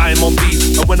beef? Cause I'm on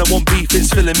beef. And when I want beef,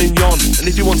 it's filet mignon.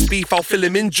 And if he wants beef, I'll fill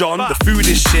him in, John. The food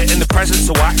is shit and the presents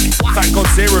are whack. Thank God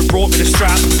Zero brought me the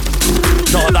strap.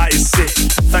 Nah, that is sick.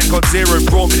 Thank God Zero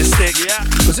brought me the stick.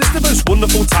 Cause it's the most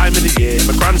wonderful time of the year.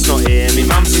 My grand's not here, my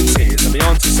mum's in tears, and my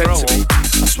auntie said to me,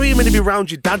 I swear you're meant to be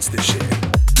round your dad's this year.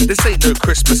 This ain't no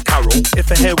Christmas carol.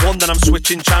 If I hear one, then I'm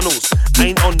switching channels. I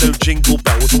ain't on no jingle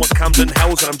bells. I want Camden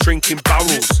Hells and I'm drinking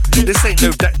barrels. This ain't no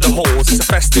deck the halls. It's a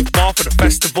festive bar for the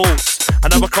festivals. I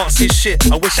know I can't see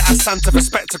shit. I wish I had Santa for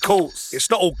spectacles. It's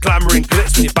not all glamour and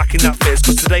glitz when you're back in that fizz.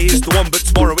 Cause today is the one, but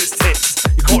tomorrow it's tits.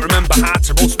 You can't remember how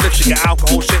to roll spliffs. You get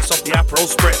alcohol shits off the Aperol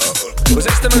spritz. Cause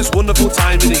it's the most wonderful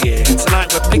time of the year. And tonight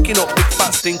we're picking up big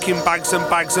fat stinking bags and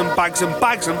bags and bags and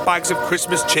bags and bags of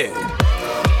Christmas cheer.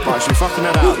 Right, should we fucking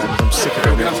head out then? I'm sick of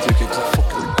it. We have to, because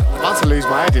I'm about to lose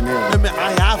my head in here. I mean,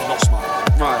 I have lost mine.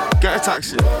 Right, get a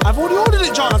taxi. I've already ordered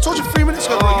it, John. I told you 3 minutes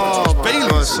ago. Oh, my Bailey's.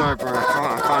 God, sorry, bro. I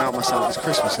can't help myself. It's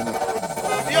Christmas, isn't it?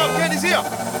 Yo, get his here.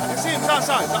 You see him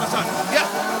outside. Yeah,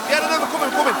 no, come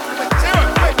in. Zero,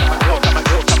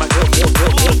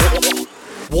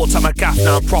 Walked at my gaff,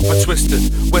 now I'm proper twisted.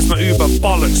 Where's my Uber?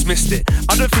 Bollocks, missed it.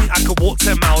 I don't think I could walk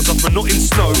 10 miles off my nut in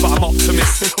snow, but I'm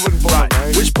optimistic. Right,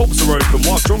 which pubs are open?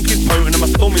 While drunk is potent and my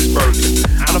thumb is broken.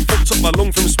 And I fucked up my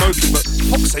lung from smoking, but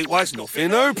fuck's sake, why is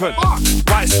nothing open?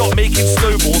 Right, stop making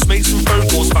snowballs, make some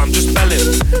phone calls, fam, just bell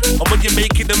him. And when you're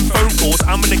making them phone calls,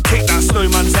 I'm gonna kick that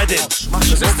snowman's head in.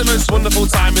 Cause it's the most wonderful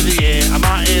time of the year. I'm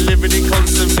out here living in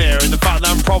constant fear, and the fact that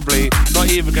I'm probably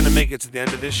not even gonna make it to the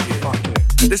end of this year.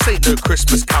 This ain't no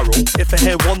Christmas carol. If I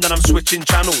hear one, then I'm switching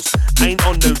channels. I ain't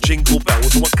on no jingle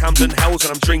bells. I want Camden Hells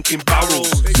and I'm drinking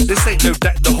barrels. This ain't no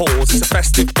deck the halls. It's a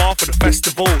festive bar for the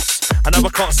festivals. I know I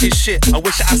can't see shit. I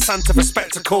wish I had Santa for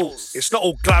spectacles. It's not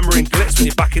all glamour and glitz when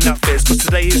you're back in that fizz. Cause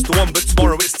today is the one, but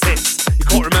tomorrow it's tits. You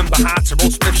can't remember how to roll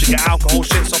spliffs. You get alcohol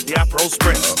shits off the Aperol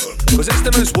spritz. Cause it's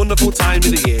the most wonderful time of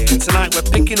the year. And tonight we're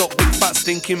picking up big fat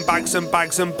stinking bags and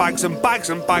bags and bags and bags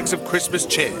and bags of Christmas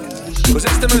cheer. Cause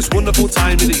it's the most wonderful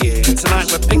time of the year. And tonight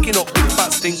we're picking up big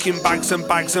fat stinking bags and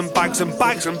bags and bags and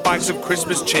bags and bags of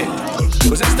Christmas cheer.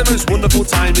 Cause it's the most wonderful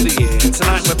time of the year. And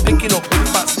tonight we're picking up big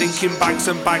fat stinking bags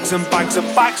and bags and bags and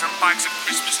bags and bags of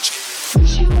Christmas cheer.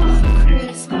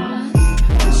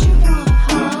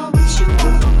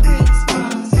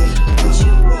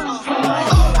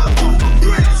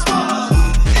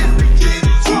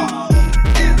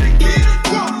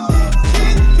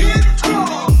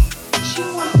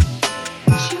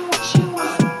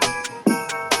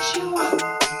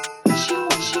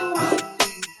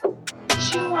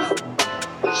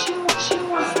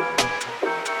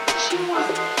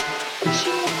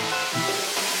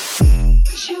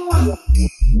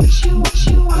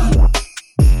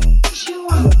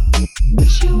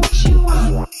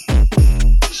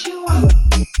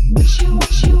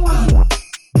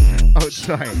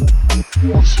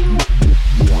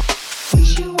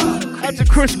 That's a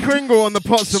Chris Kringle on the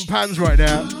pots and pans right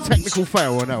now. Technical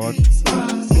fail on that one.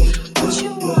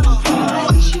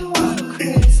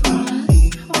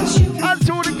 That's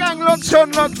all the gang locked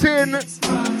on, locked in.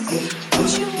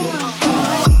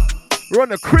 We're on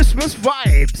the Christmas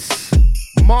vibes.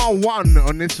 Mar 1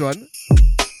 on this one.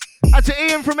 That's to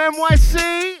Ian from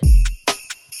NYC.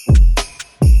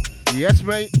 Yes,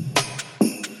 mate.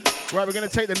 Right, we're going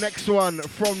to take the next one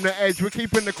from the edge. We're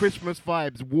keeping the Christmas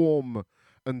vibes warm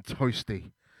and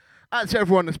toasty. That's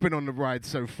everyone that's been on the ride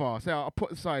so far. So I'll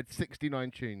put aside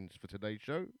 69 tunes for today's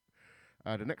show.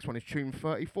 The next one is tune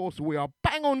 34, so we are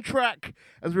bang on track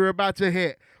as we're about to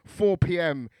hit 4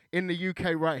 p.m. in the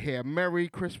UK right here. Merry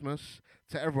Christmas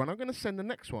to everyone. I'm going to send the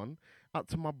next one out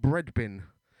to my bread bin,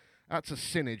 out to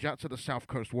Sinnage, out to the South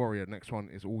Coast Warrior. Next one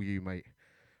is all you, mate.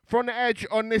 From the edge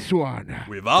on this one.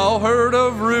 We've all heard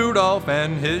of Rudolph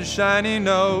and his shiny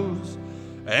nose,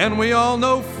 and we all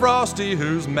know Frosty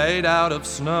who's made out of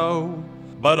snow.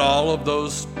 But all of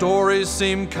those stories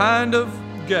seem kind of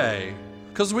gay,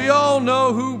 'cause we all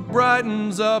know who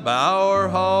brightens up our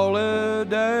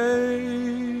holiday.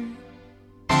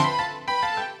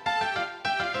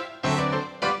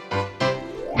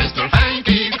 Mr.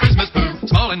 Hanky, the Christmas poo,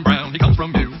 small and brown, he comes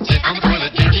from you. Sit on the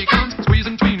toilet, here he comes,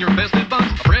 squeezing between your festive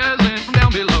buns. A present from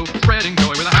down below, spreading joy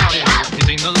with a howdy ho. He's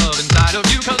seen the love inside of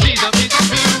you, 'cause he's a piece of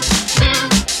poo.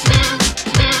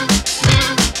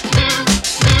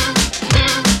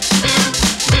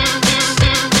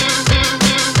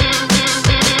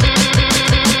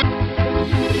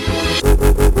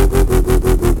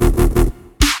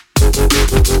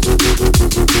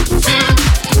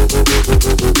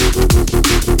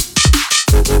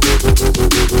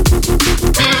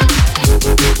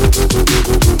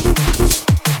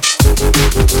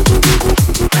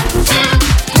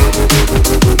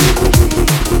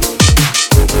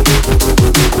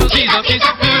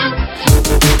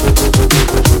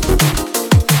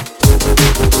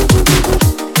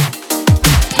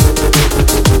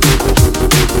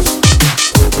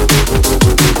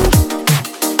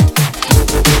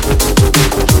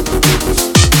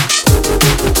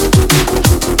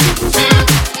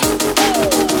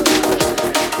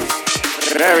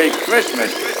 Merry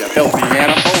Christmas, you filthy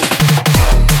animal.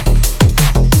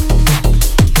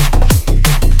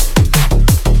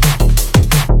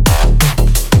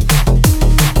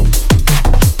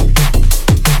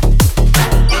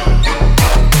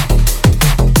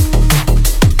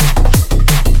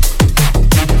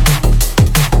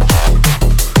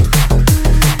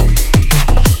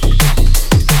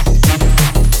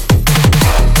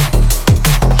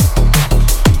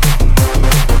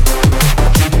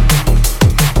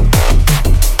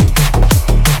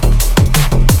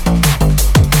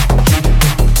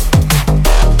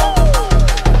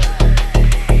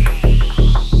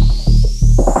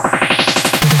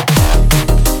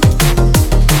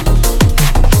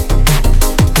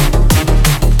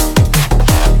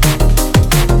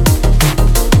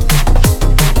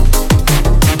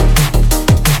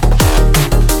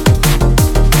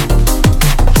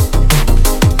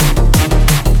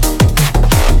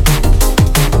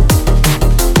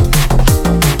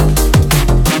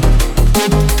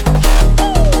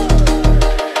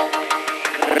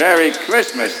 Merry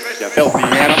Christmas, you filthy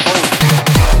animal.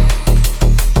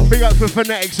 Big up for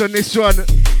Phonetics on this one of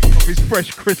his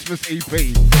fresh Christmas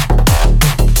EP.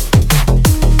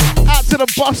 Out to the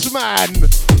boss man.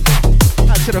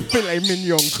 Out to the filet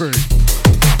mignon crew.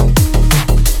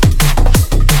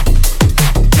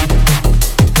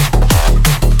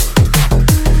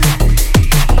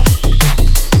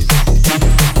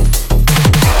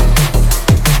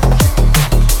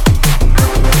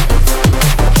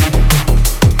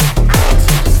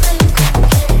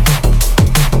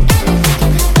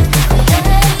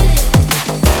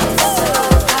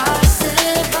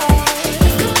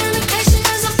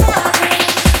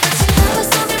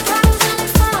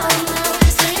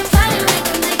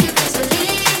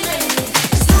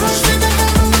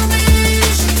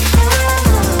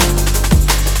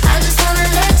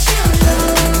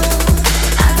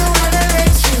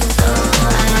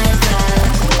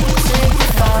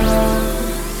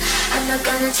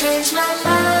 Change my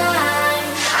mind.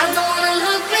 I don't wanna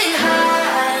look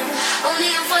behind.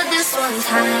 Only for this one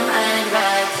time I'd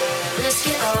rather risk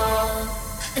it all.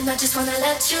 And I just wanna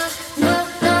let you know,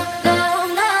 no, no,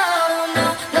 no, no,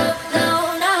 no, no,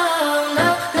 no, no,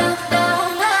 no, no, no,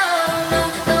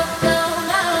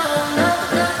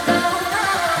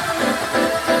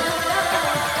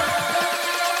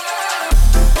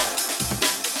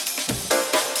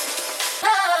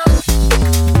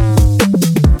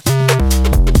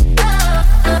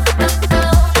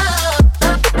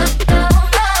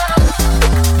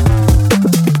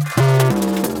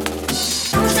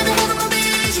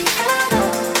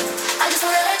 I just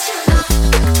wanna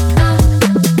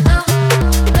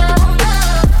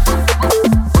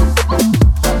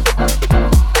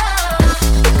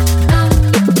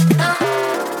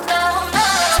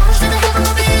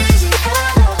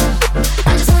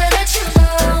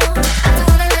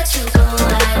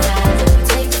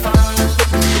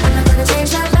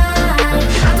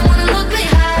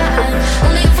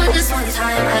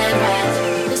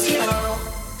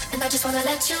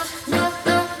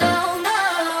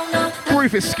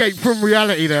escape from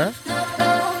reality there.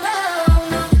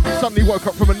 Suddenly woke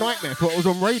up from a nightmare, thought I was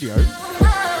on radio.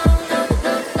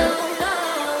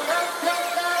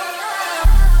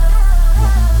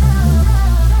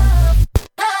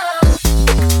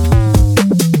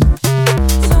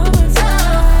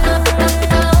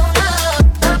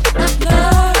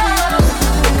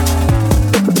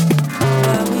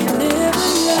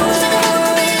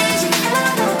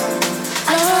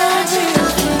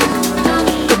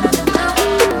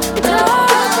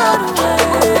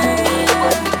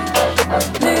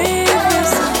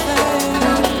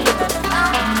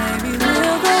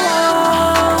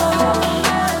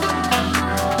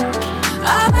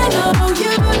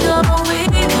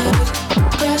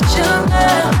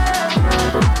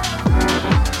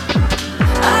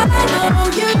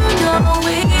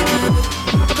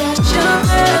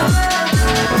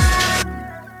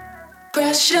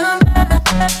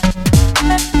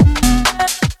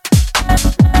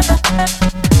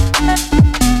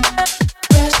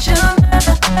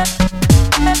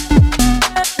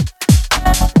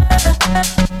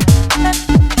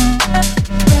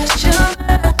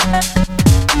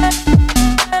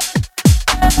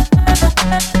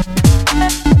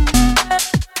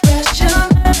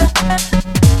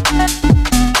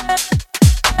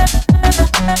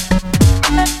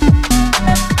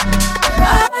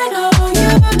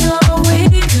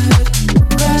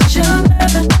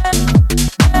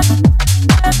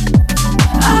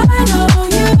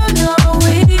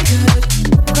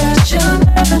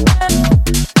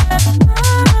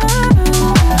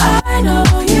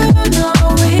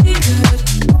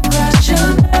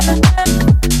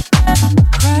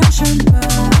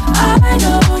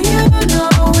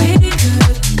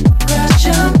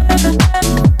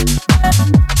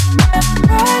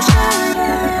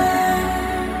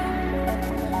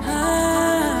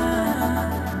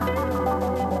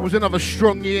 Another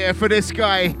strong year for this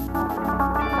guy.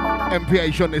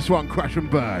 MPH on this one, Crash and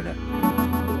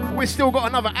Burn. We've still got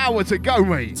another hour to go,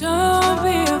 mate. Don't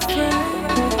be afraid.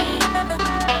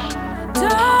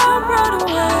 Don't run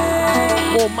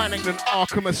away. More manic than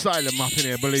Arkham Asylum up in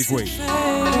here, believe we.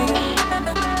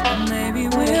 Maybe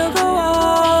we'll go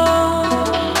on.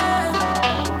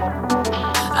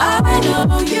 I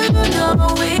know you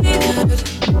know we could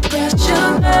crash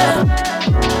your love.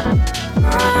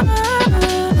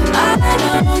 I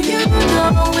know you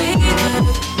know we could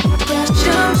crash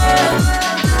your love.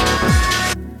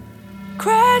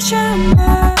 Crash and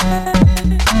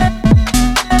burn.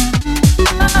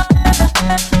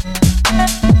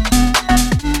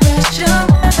 Crash your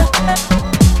love.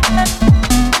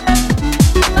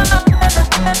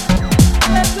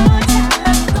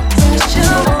 Crash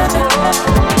your love.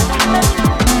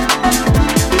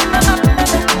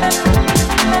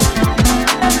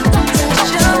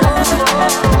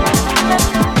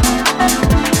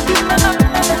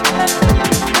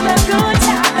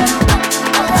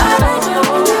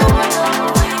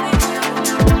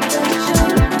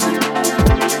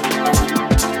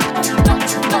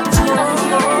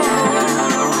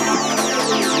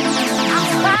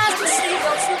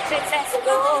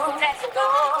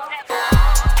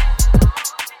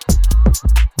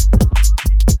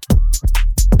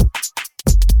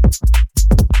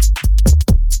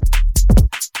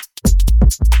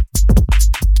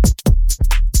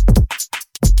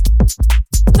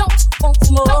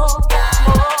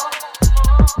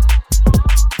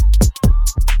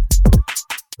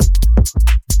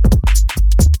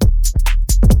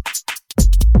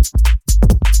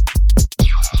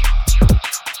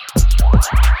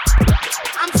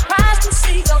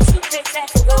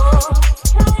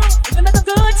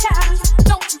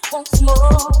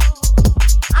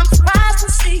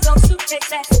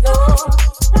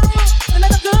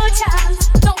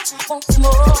 want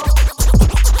more.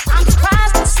 I'm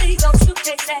surprised to see those two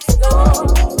take that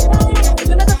go.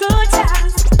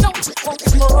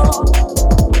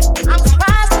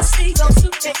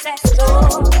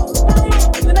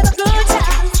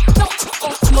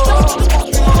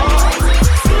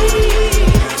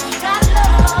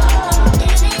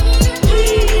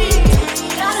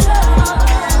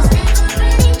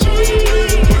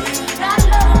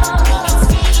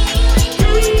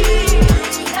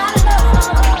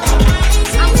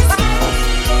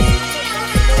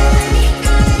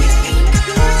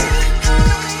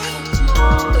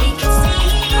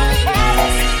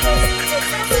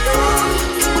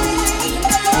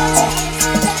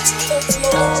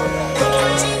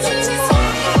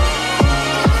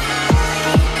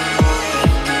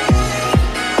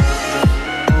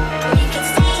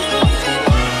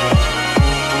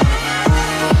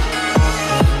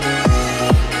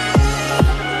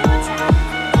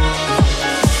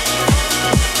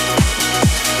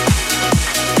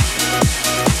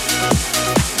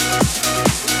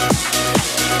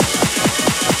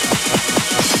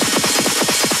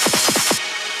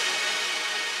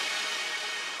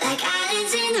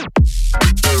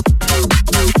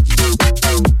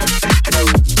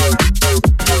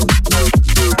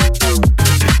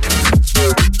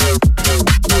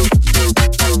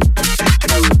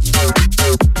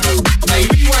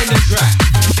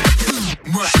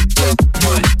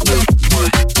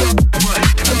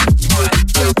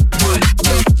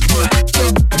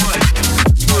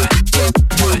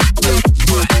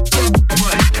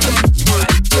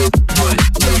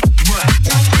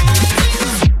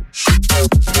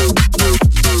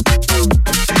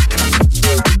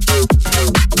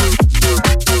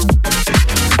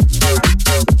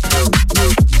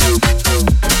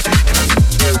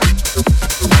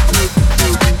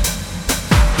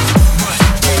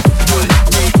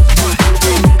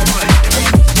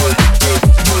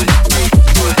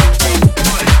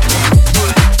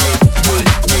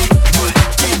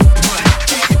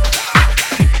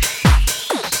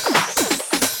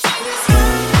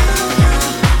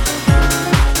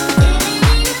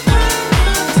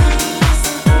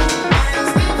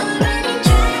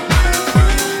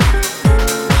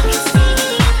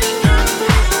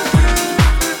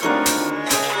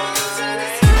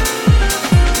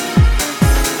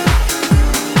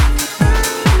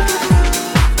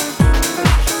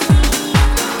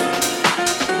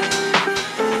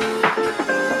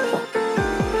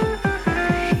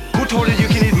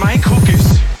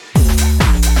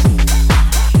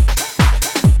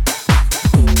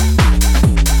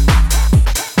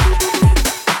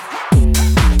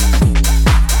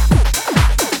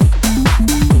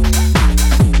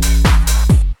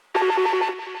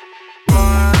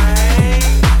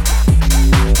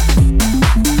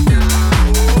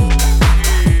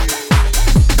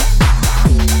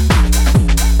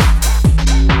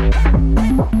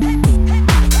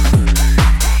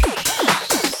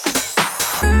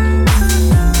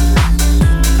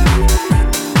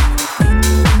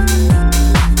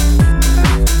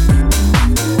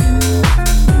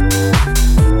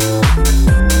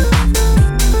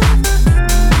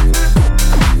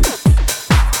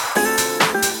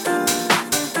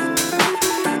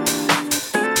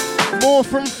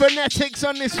 takes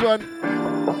on this one.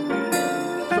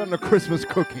 It's on the Christmas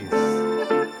cookies.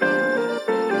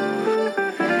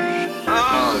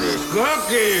 Oh, these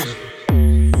cookies!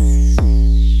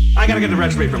 I gotta get the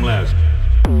recipe from Les.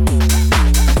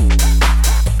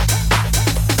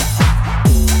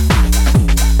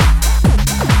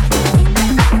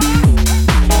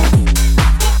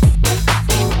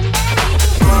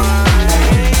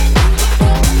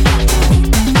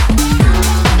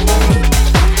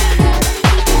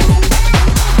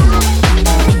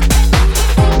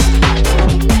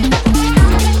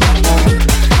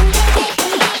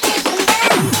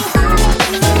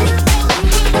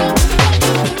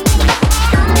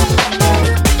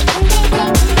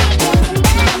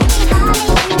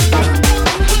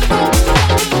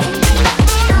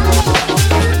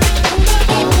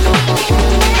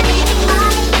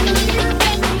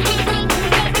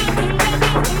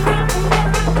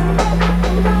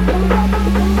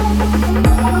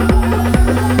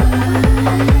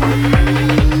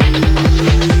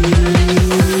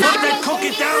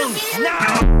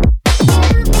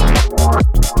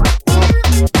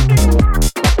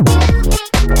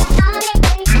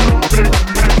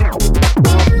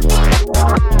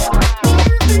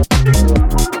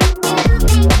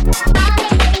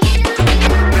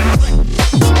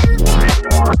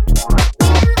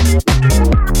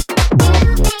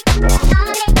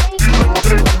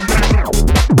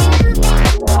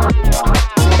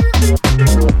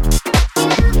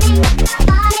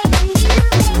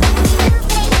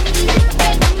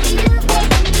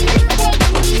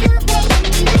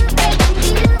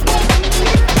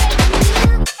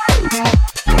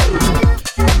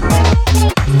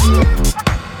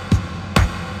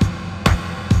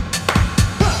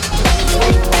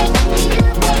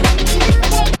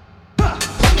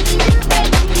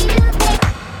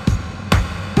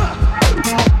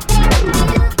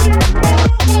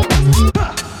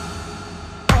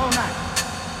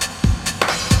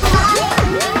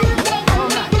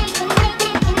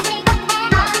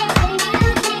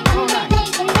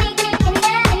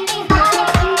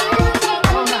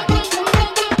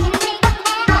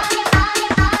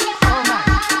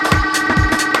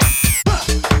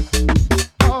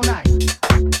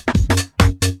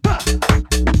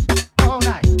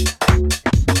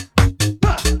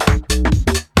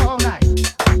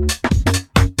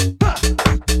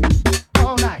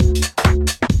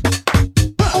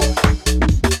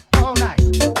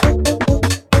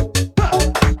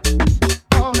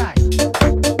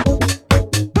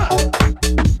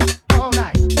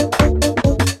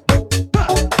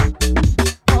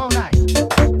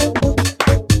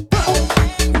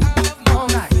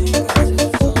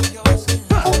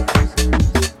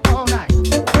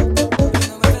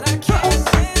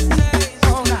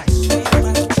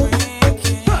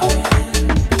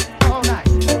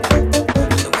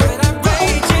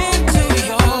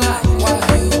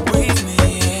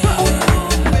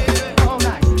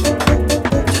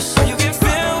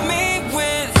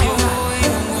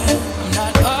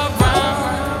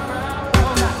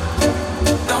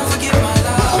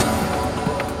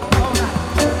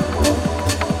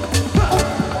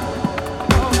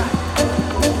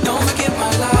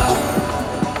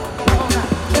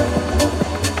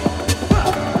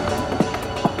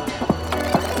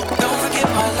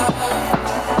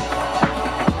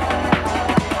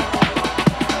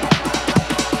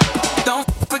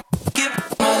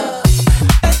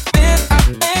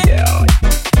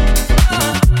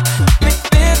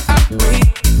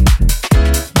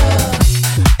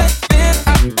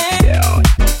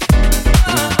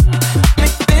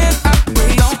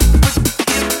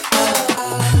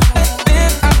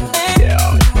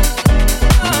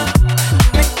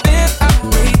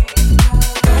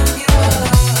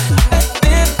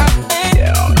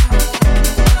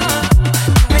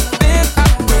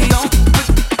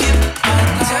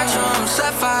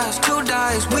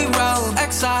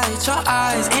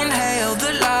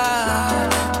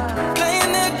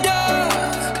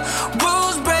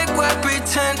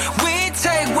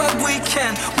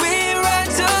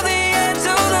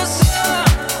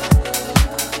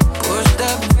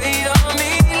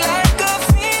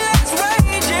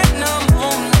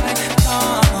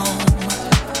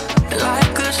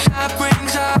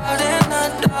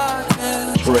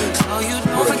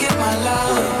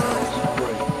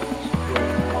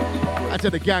 To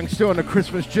the gang still on the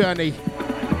Christmas journey.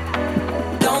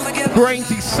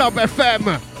 BrainZ Sub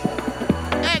FM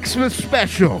Xmas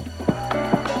special.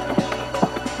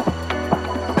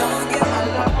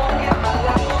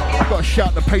 Gotta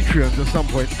shout the Patreons at some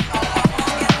point.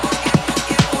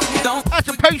 That's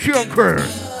a Patreon crew.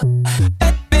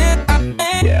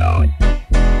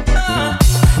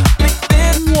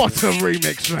 What a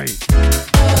remix, mate.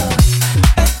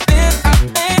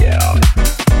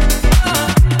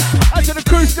 Out to the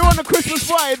crew still on the Christmas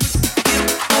vibes.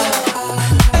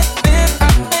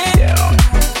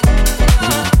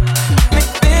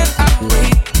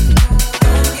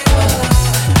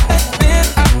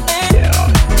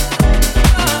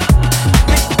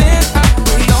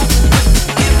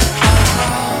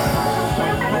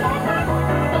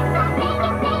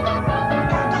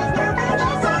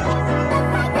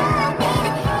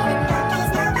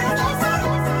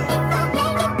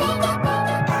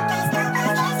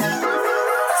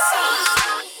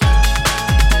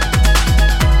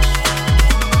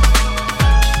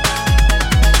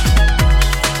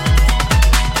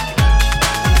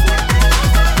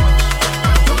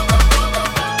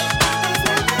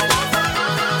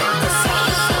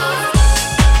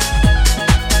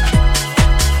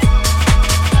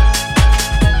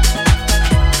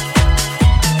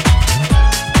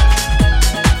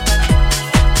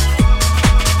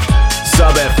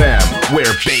 Where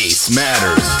bass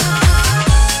matters.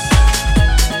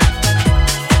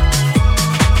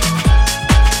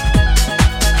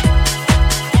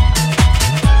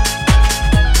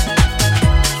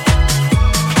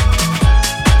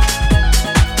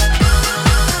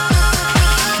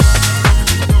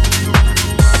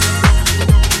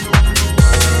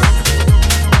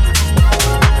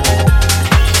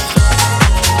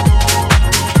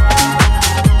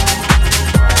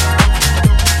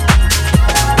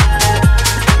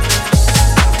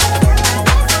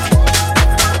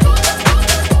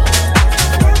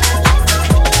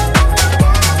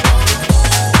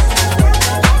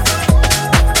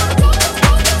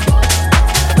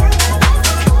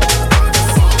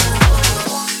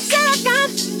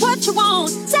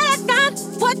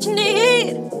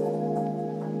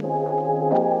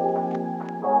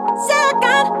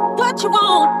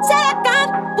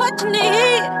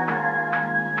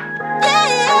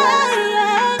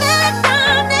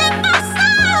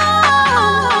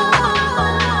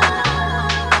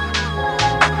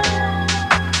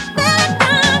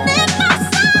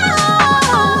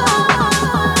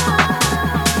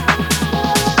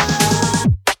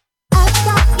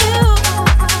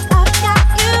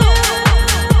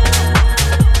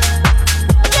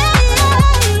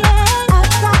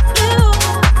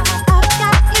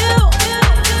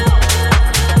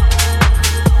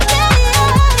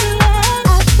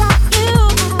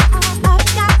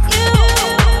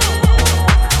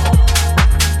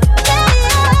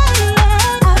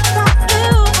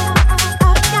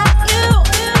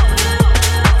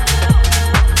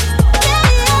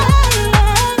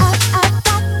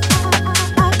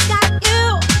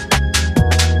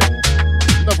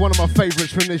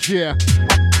 Favourites from this year.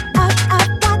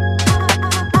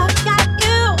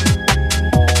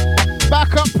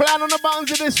 Backup plan on the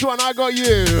buttons of this one. I got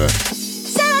you.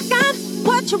 Second,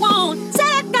 what you want?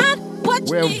 Second, what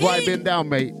you need? We're vibing down,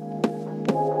 mate.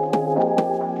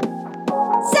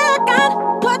 Second,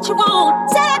 what you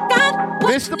want? Second,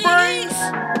 what Mr.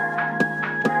 BrainZ.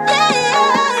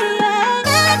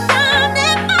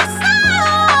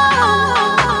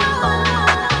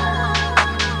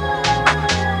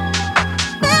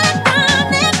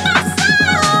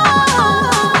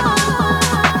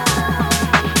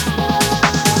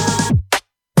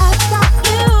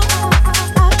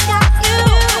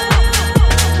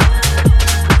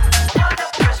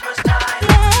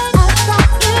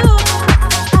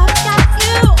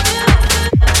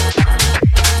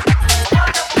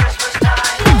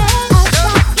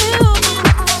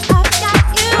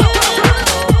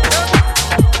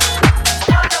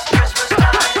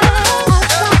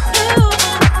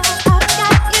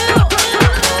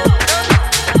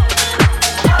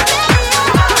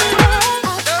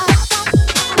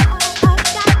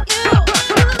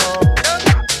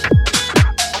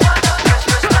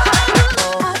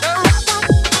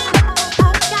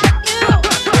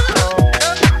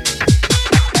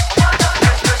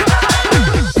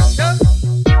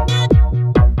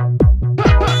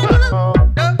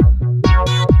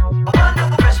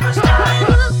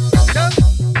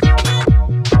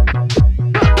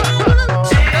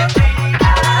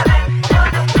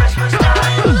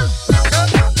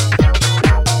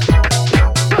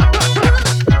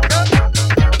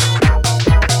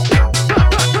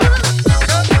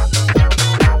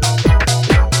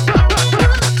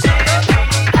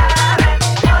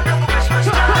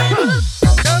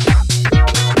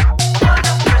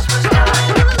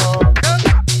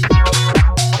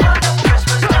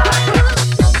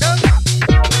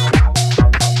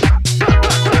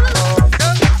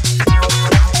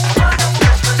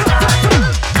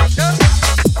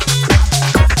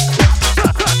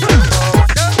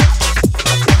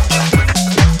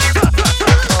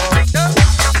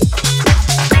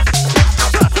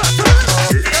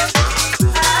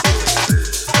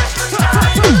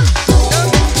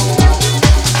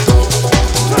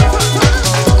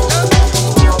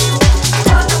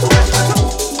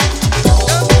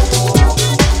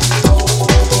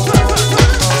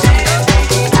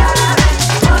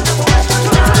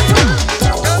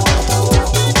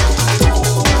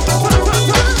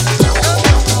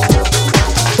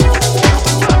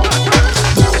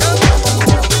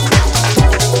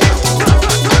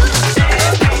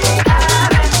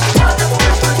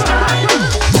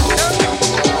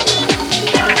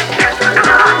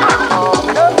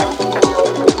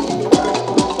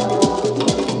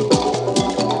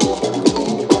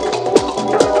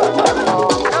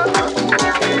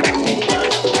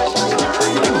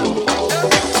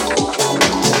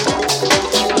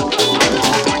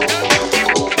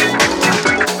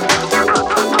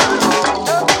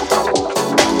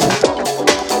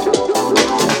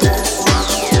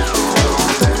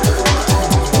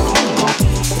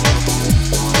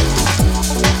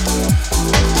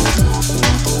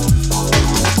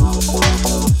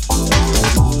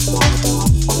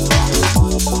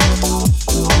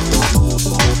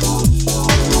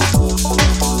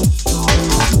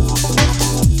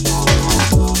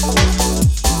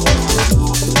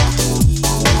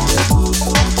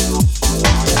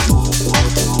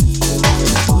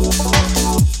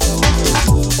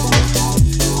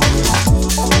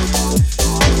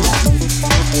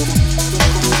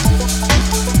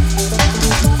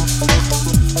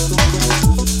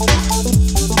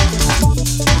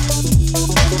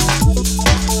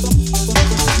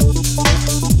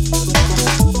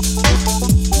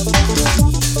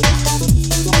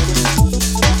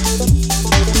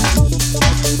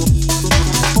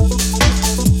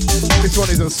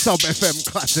 Sub FM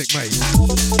classic, mate.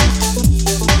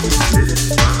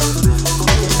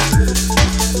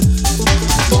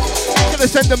 Gonna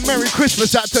send a Merry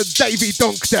Christmas out to Davey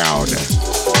Donkdown.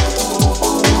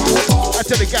 Out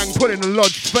to the gang put in a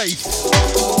lodged face.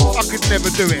 I could never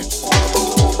do it.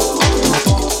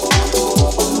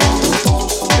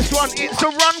 This one, It's a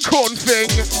Runcorn thing.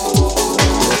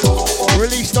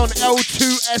 Released on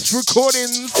L2S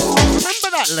Recordings.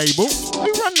 Remember that label?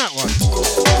 Who run that one?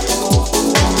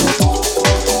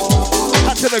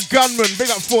 Out to the Gunman,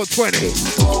 big up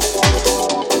 420.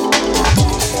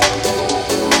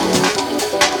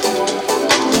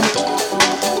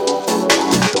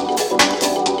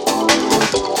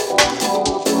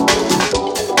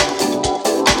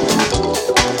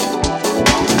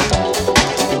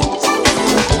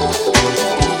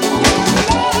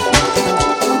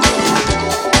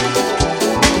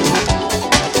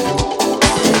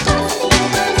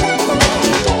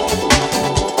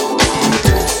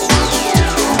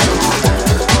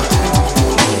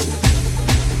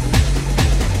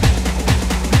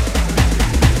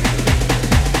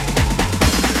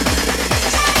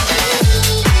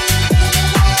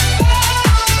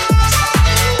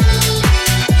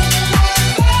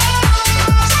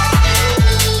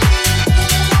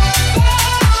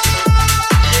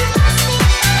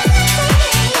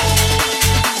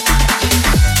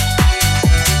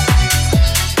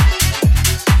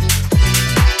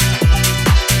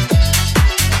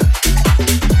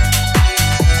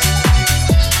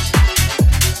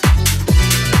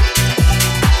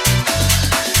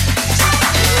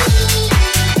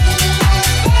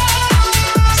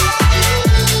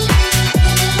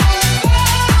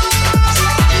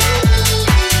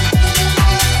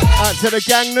 To the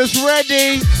gang that's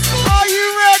ready. Are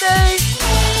you ready?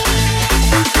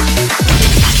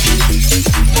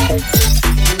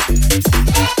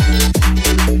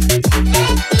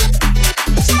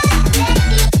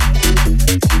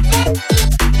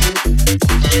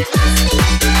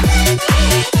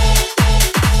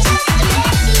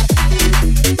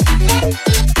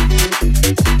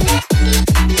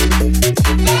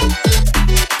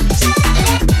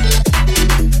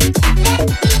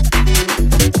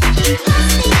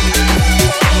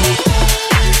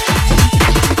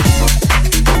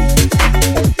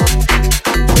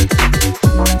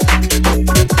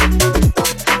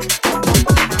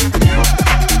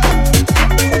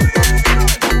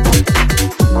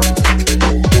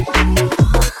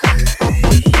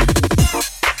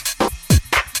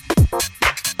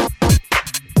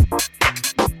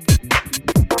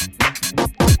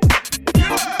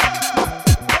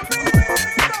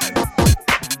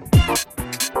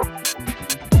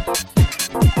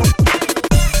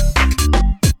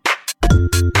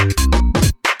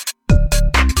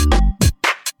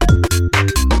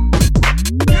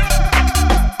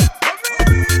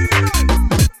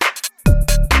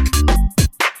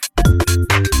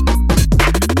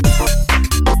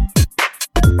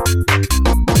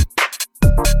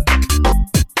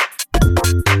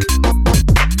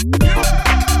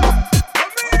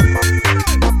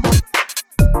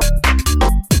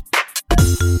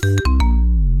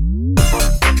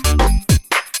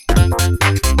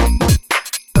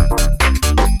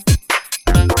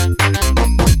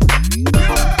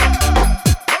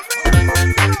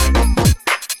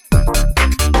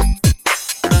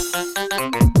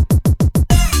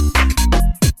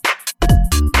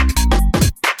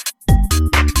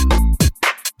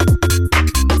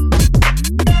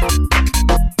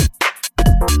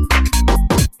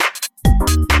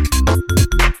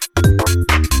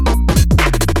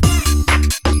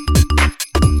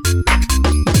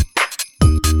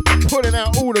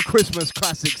 Christmas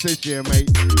classics this year, mate.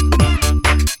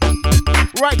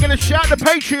 Right, gonna shout the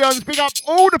Patreons. Big up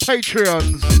all the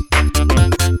Patreons.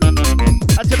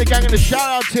 That's to the gang in the shout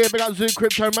outs here. Big up Zoo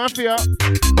Crypto Mafia.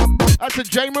 That's to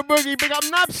Jamer Boogie. Big up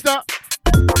Napster.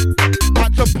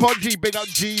 That's to Podgy. Big up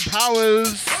G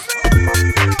Powers.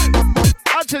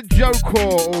 That's to Joe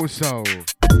Core also.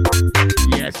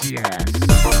 Yes, yes.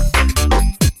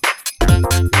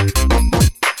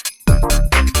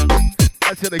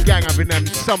 To the gang having them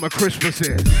summer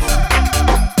Christmases.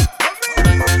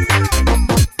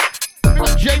 We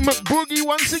got J McBoogie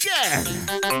once again.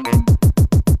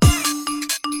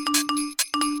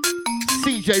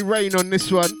 CJ Rain on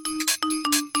this one.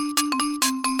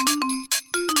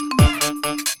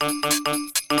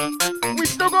 We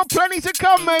still got plenty to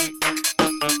come, mate.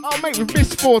 Oh, mate, we've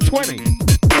missed 420.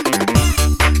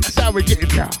 That's how we're getting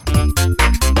down.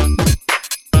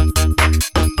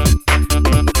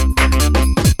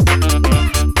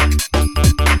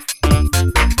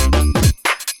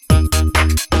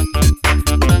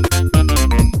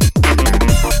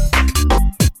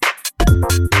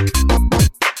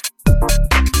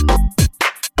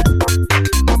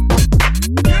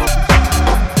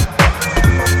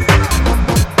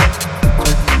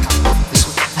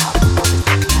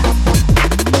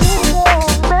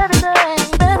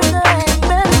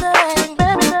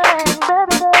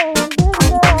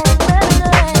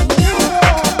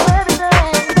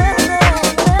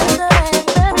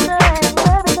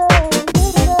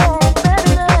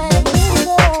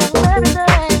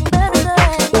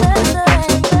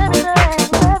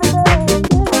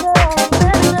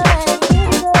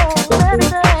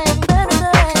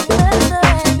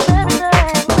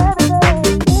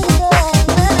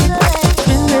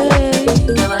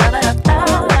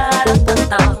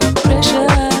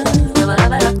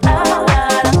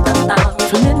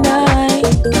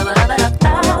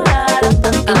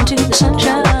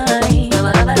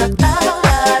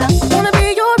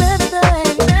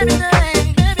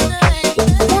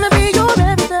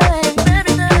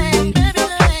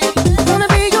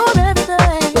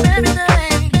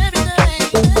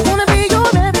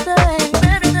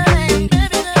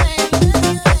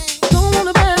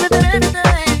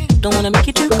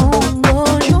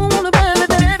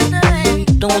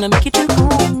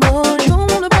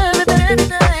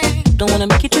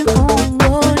 gonna make it to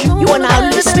home. You are now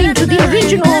listening to the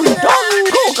original Don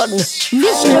Gorgon,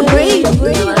 Mr. Brain.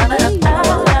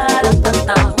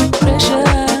 Pressure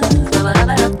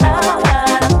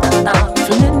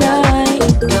from the night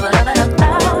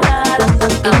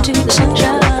into the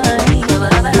sunshine.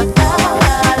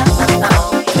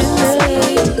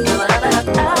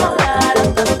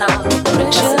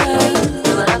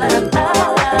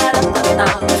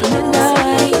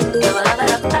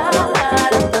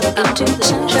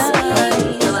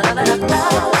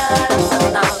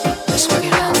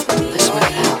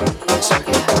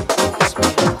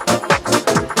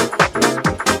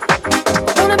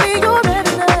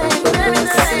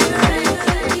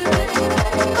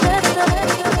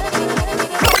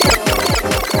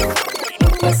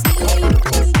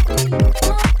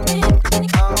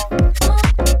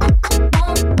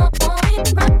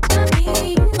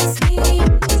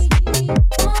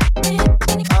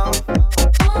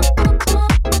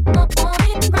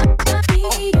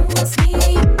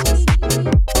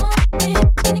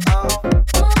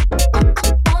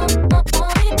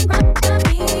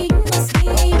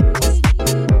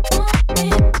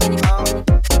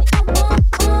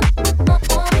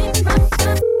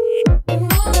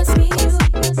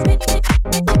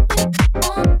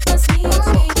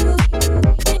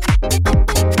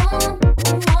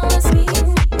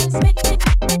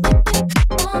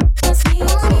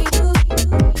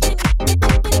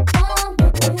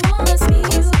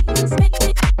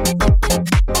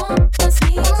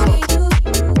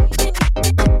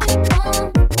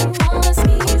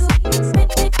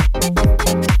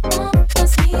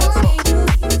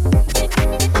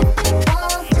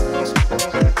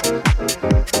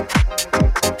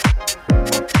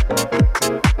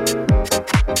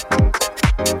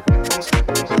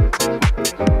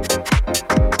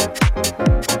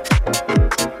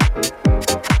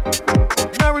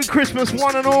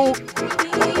 One and all.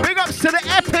 Big ups to the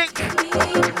epic.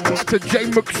 To J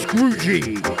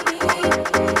McScroogey.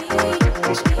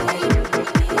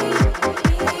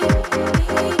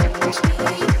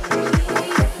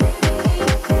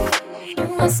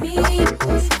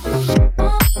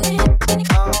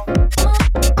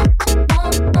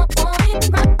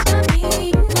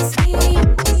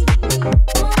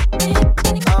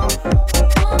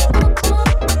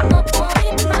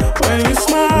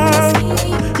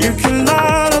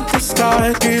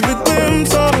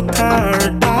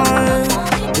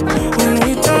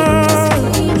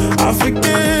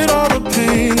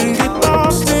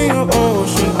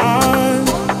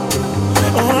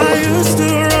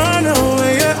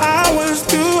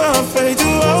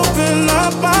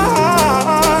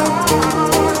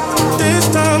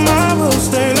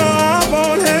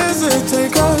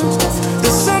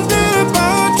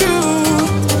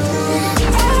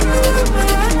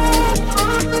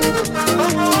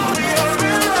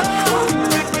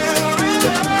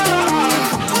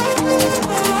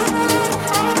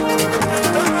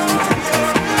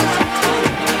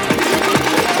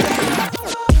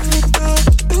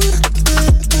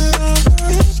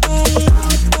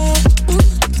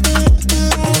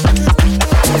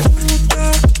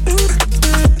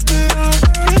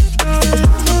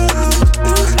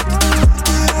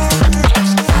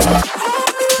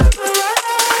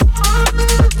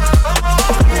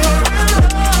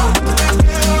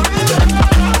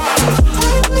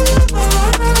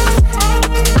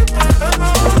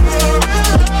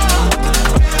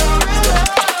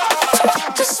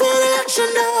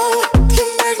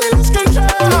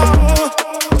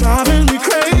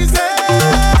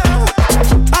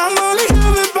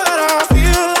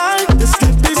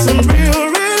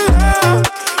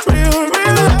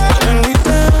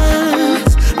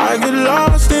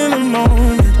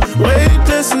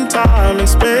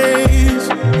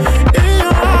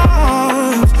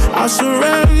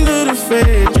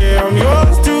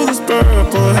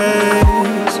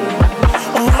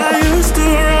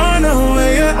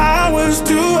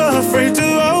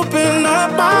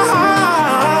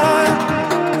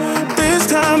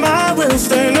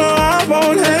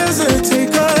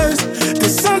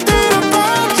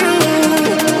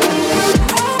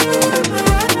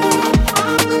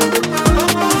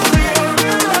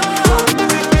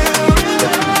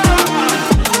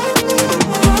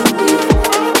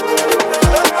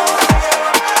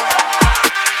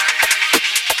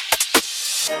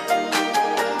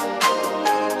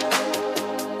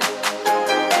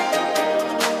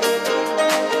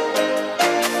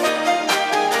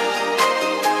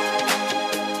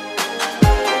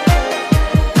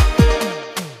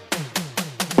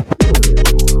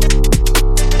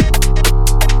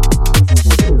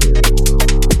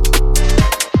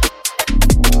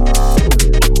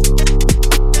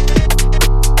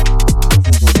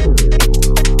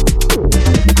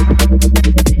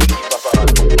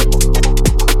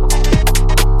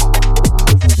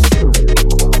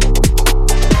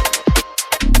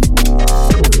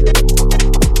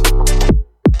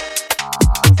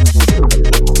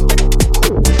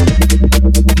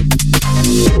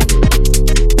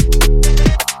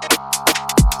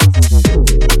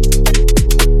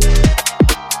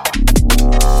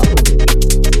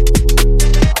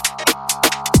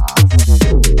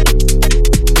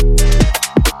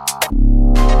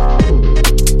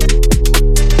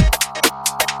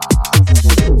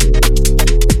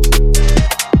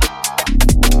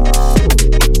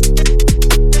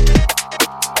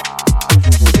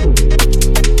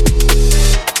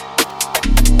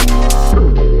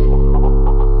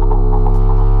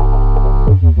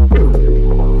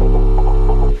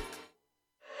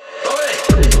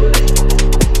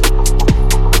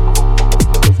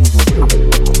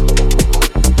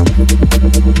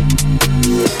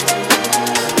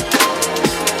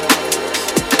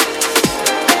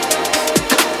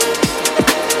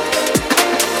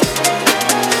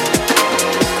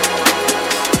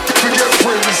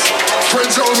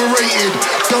 Friends are overrated.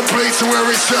 Don't play to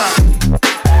where it's at.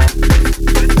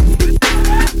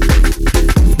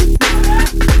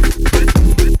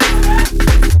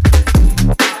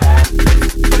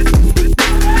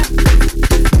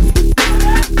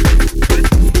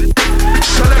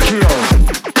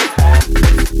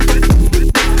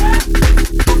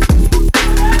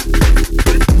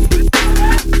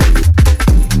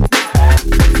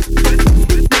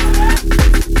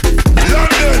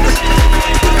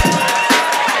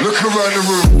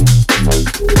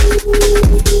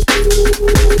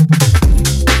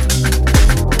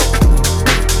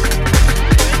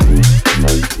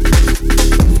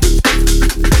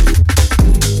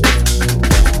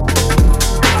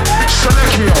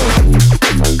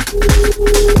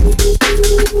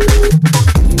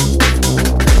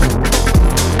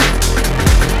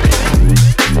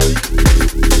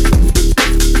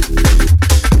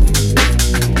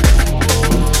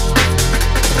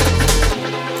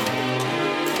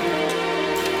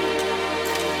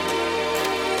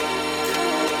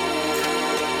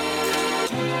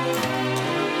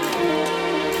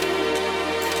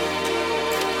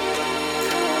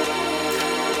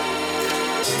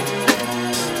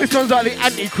 This one's like the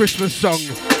anti-Christmas song.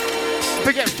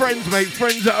 Forget friends, mate.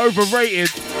 Friends are overrated.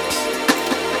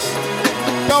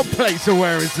 Don't play to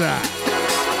where it's at.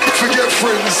 Forget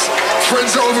friends.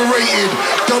 Friends are overrated.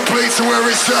 Don't play to where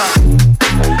it's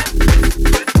at.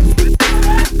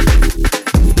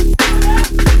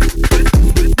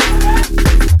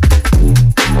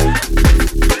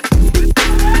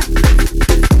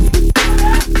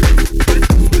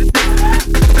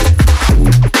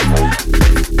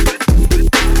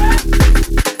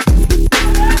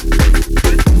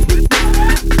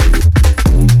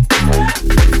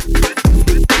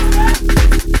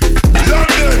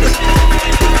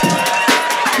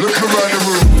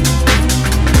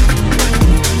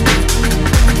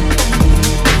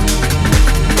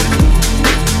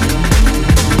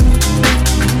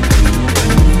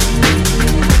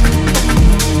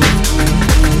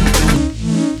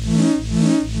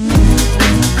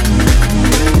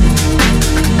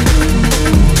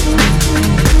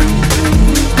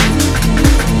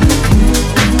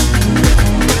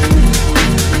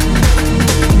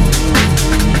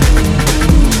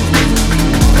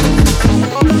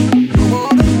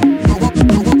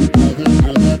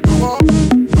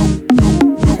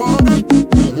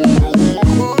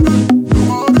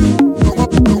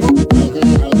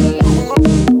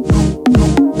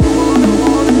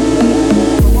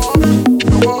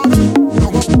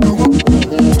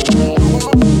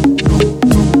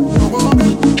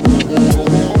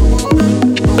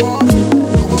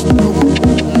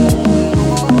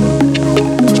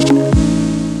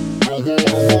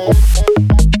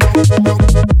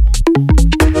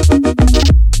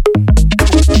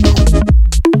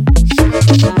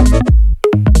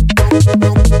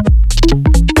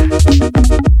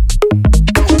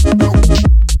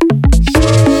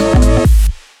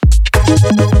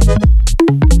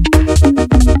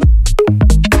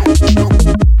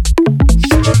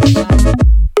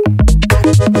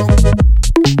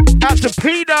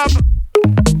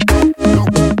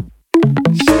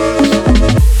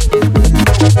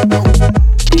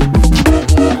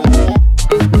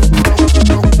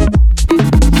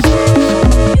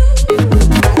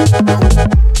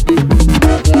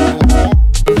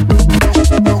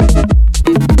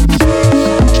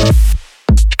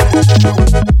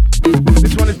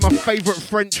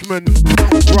 Frenchman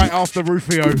right after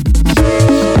Rufio.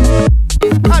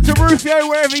 Out to Rufio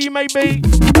wherever you may be.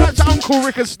 Out to Uncle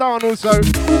Rickistan also.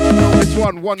 This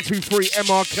one, 1, 2, 3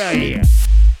 MRK.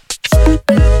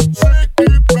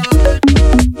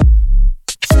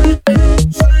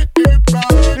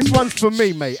 This one's for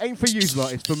me, mate. Ain't for you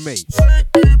lot, it's for me.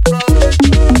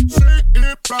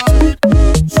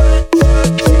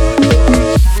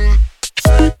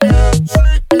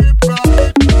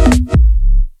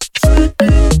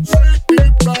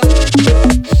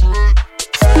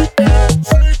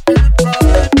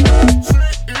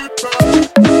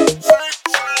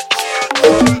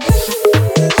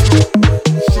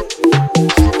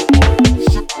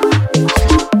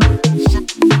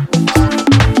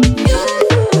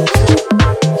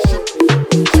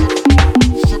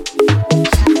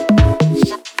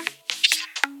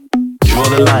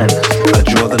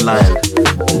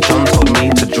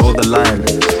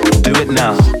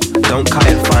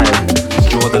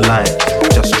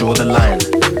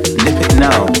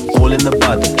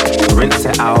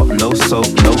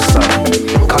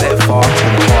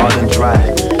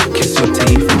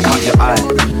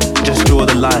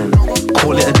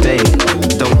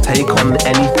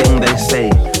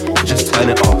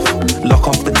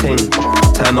 ting.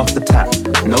 Turn off the tap,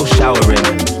 no showering,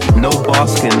 no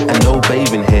basking and no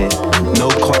bathing here, no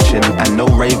cotching and no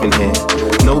raving here,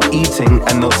 no eating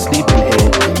and no sleeping here,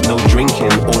 no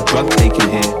drinking or drug taking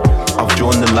here. I've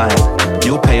drawn the line,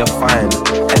 you'll pay a fine,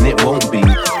 and it won't be,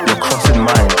 you're crossing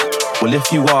mine. Well,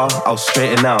 if you are, I'll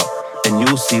straighten out, and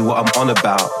you'll see what I'm on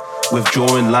about. With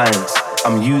drawing lines,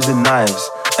 I'm using knives,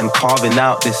 and carving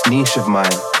out this niche of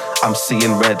mine. I'm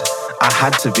seeing red, I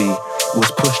had to be,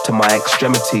 was pushed to my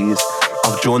extremities.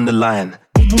 I've drawn the line.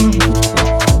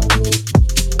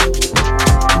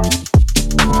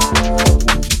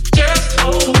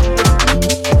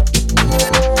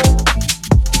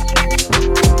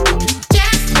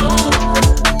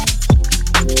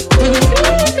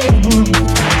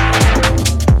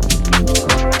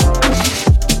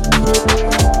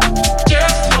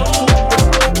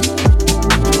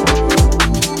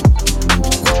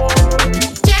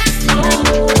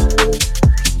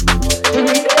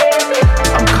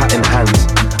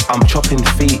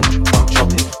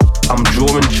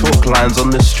 On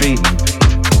the street,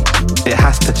 it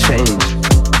has to change.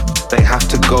 They have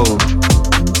to go.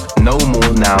 No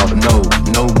more now, no,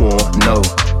 no more, no.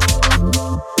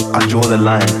 I draw the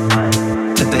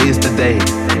line. Today is the day.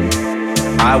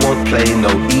 I won't play no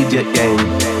idiot game.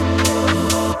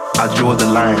 I draw the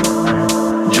line.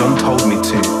 John told me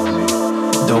to.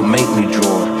 Don't make me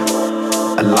draw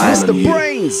a line on you.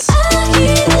 BrainZ.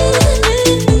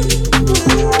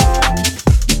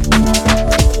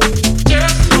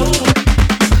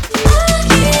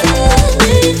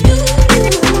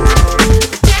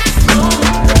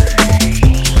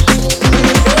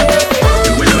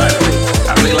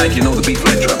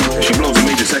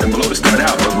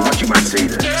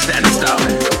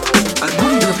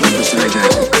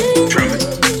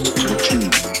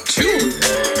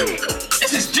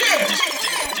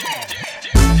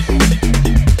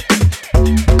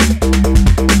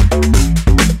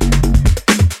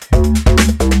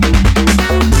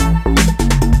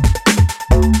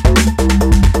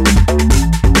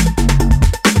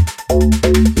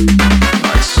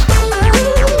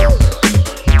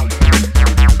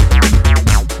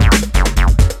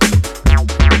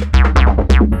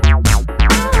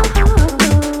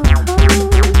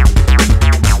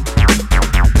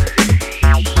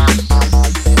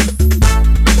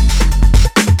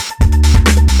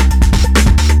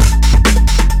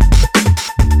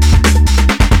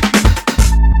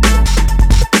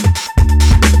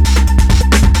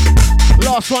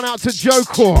 One out to Joe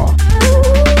Core.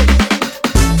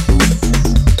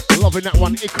 Loving that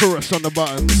one, Icarus on the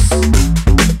buttons.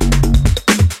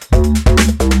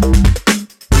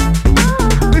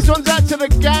 This one's out to the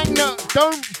gang that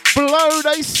don't blow,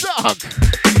 they suck.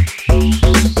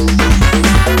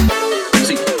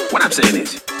 See, what I'm saying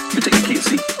is, you take a kid,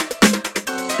 see,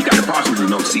 you got the partial to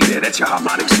no C there, that's your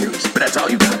harmonic series, but that's all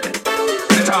you got then.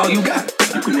 That's all you got.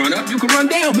 You can run up, you can run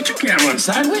down, but you can't run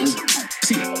sideways.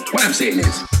 See, what I'm saying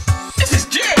is, this is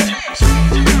jazz.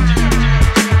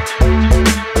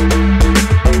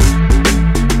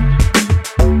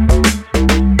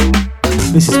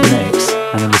 This is Phoenix,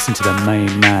 and I'm listening to the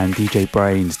main man, DJ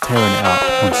BrainZ, tearing it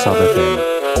up on Sub FM.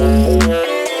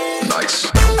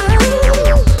 Nice.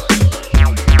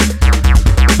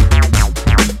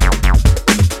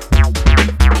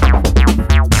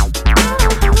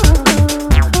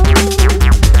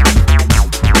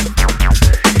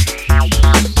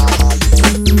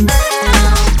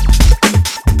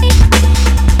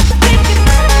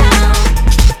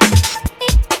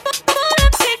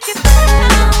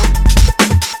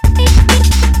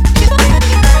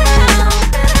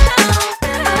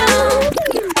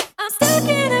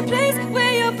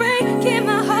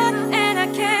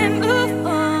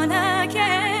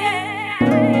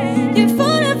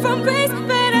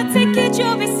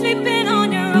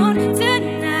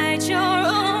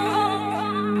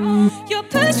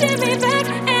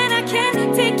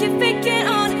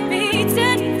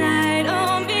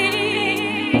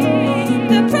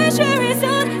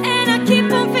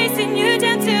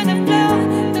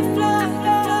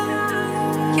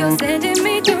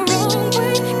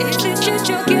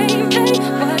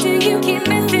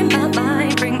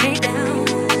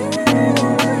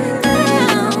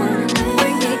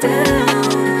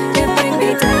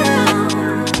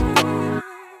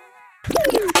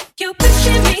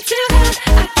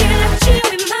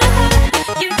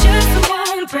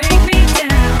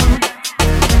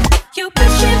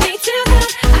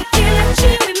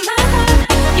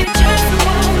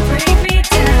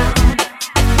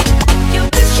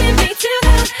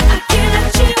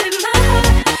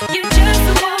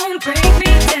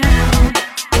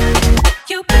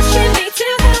 You pushing me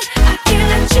too hard, I can't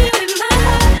let you in my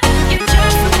heart.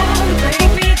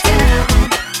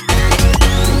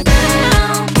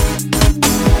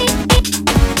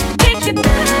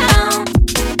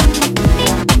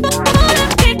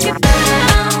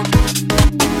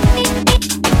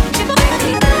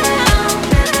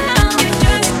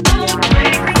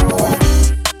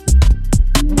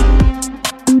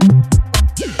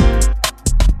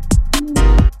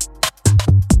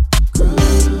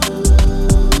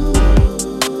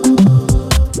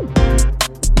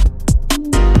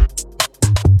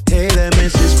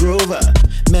 Mrs. Groover.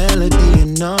 Melody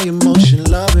and all your motion,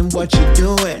 loving what you're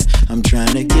doing. I'm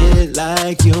trying to get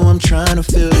like you, I'm trying to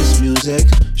feel this music.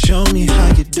 Show me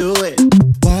how you do it.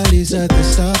 While these others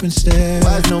stop and stare,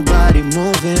 why's nobody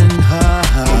moving? Ha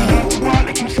ha. While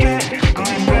you scared, go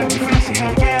and grab your friends and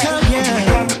hell yeah.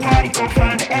 Grab the party, go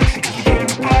find the exit, cause we getting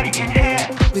the party in here.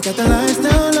 We got the lights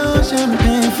down low,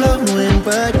 champagne flowing,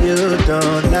 but you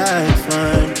don't like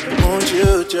fun. Won't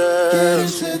you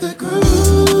just get into the groove?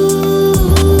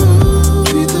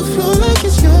 Treat the floor like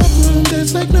it's your room,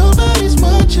 dance like nobody's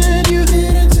watching. You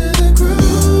get into the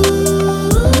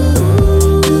groove.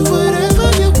 Do whatever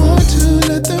you want to,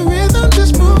 let the rhythm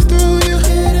just move through you.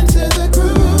 Get into the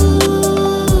groove.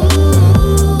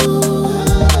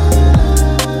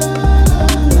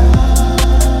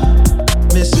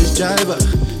 Mrs. Driver,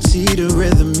 see the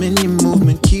rhythm in your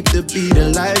movement, keep the beat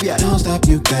alive, yeah. Don't stop,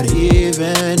 you got it,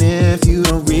 even if you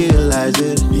don't realize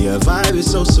it. Your vibe is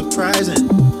so surprising,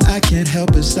 I can't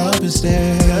help but stop and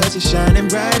stare, cause you're shining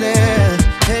brightly.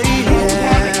 Hey,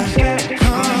 yeah. Hell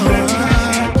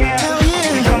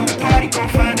yeah. Come to party, go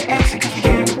find the exit, cause we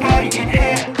getting the party in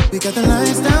here. We got the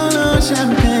lights down low,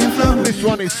 champagne flow. This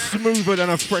one is smoother than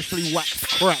a freshly waxed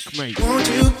crack, mate. Won't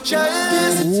you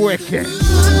just wicked.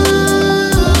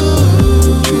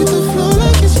 Treat the floor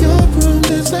like it's your room,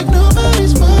 dance like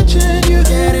nobody's watching. You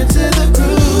get into the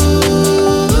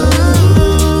groove.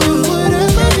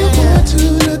 Whatever you want to,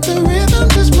 let the rhythm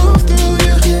just move through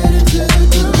you. Get into the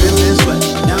groove. This way,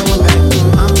 now I'm back.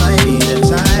 I might need a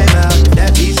time out.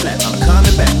 That beat slap, I'm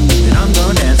coming back. Then I'm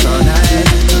gonna dance all night.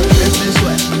 This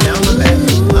way, now I'm back.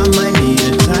 I might need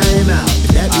a time out.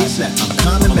 That beat slap, I'm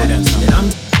coming back. Then I'm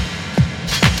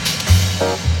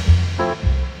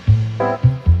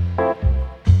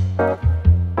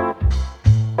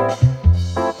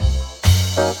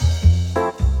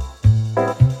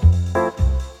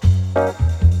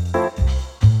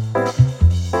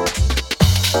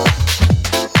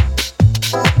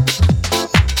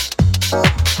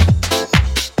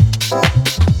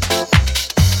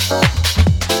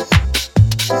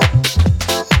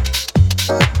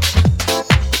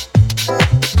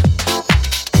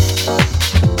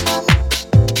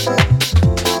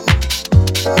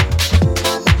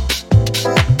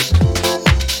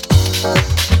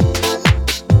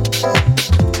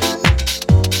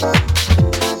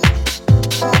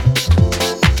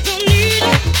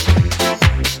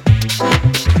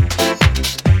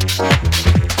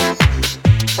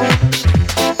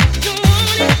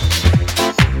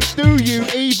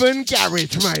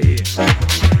garage, mate.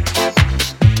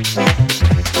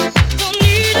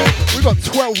 We've got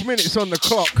 12 minutes on the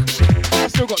clock.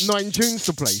 I've still got 9 tunes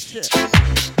to play. Shit.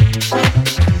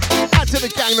 Out to the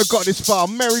gang that got this far.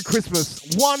 Merry Christmas,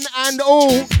 one and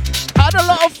all. Had a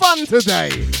lot of fun today.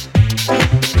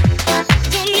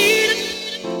 Don't need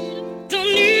it,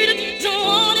 don't need it, don't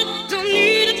want it, don't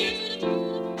need it,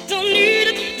 don't need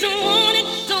it, don't want it,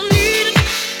 don't need it,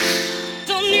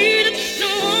 don't need it,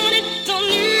 don't want it, don't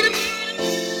need it.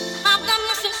 I've got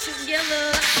myself together.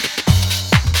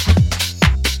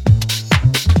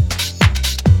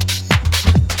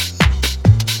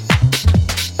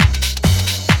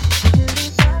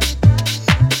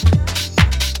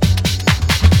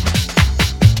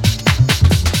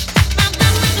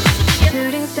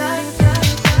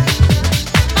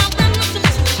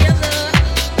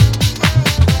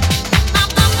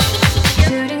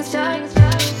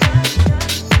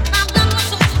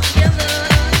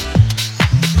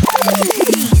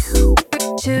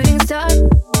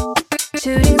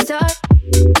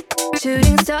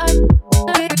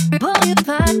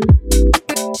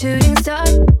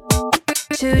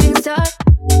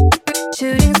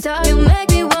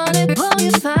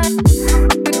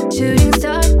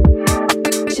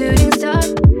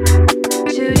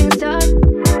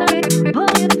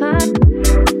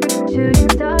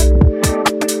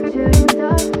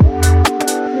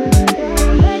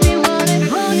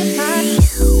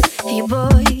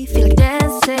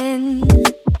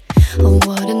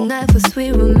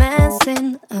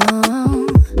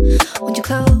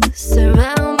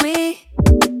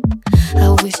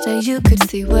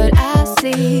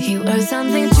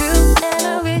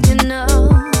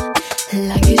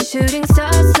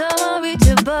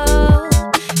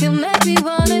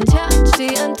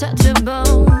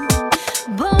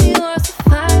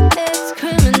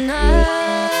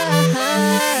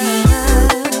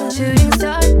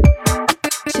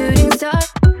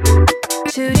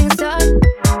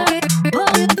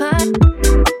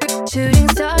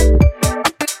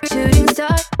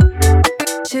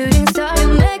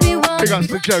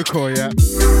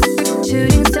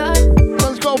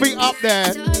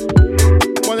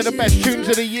 of the best tunes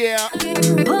of the year.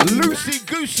 Lucy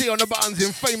Goosey on the buttons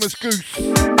in Famous Goose.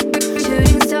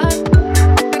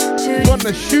 On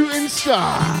the Shooting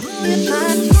Star.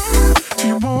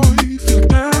 Hey boy, you're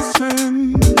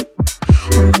dancing.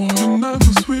 On one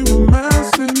levels we were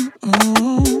messing.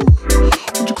 Oh,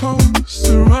 would you close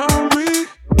around me?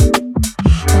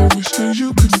 I wish that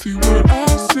you could see what I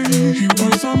see. He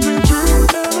was something true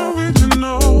and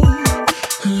original,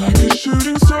 like a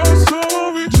shooting star, so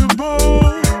unreachable.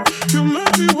 You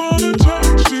make me wanna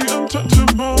touch the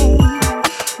untouchable.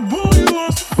 Boy, you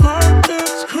are so fine,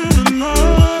 it's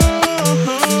criminal.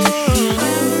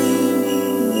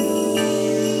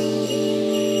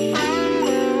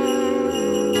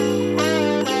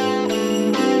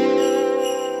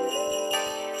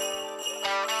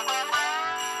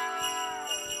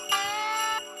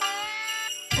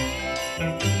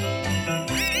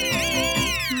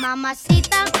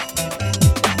 Mamacita,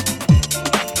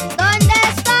 ¿dónde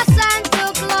está Santa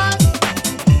Claus?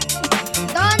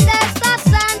 ¿Dónde está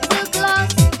Santa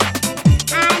Claus?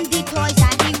 And the toys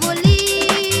that he will leave.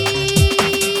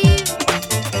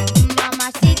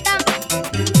 Mamacita,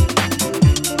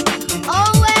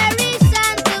 oh, where is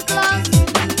Santa Claus?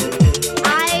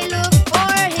 I look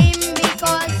for him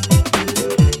because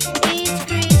it's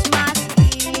Christmas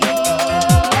Eve.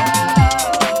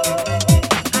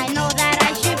 I know that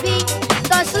I should be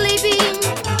so sleeping,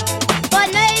 but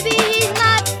maybe he's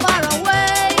not far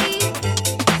away.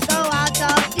 So out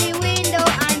of the window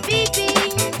I'm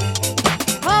peeping,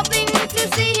 hoping to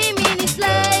see him in his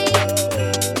sleigh.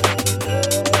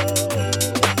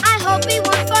 I hope he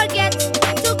won't forget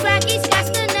to crack his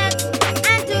castanets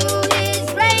and to his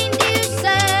reindeer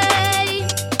say,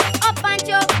 oh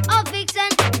Pancho, oh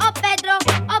Vixen, oh Pedro,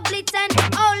 oh Blitzen,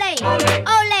 ole, ole,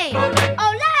 ole.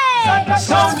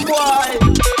 Some boy.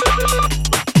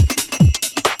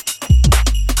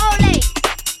 Ole.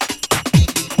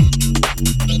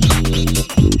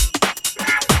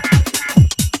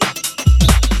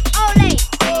 Ole.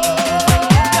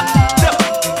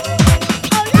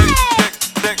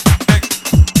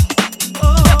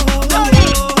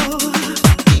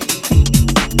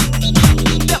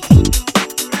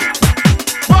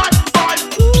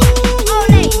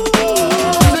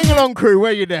 Sing along, crew,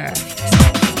 where you there?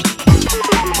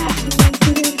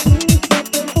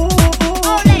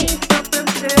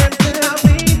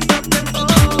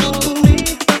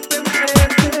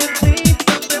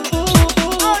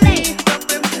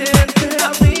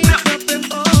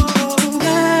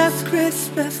 Last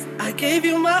Christmas, I gave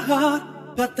you my heart,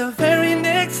 but the very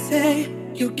next day,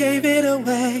 you gave it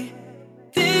away.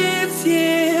 This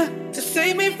year, to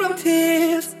save me from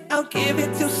tears, I'll give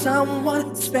it to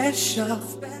someone special.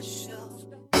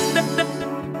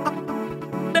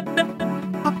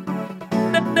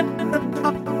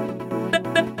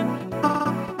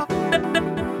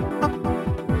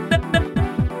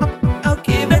 I'll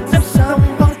give it to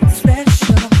someone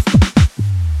special.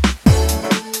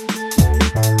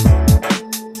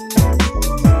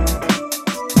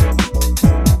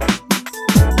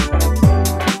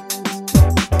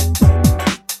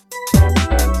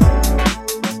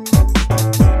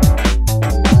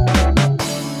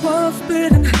 Once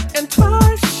bitten and twice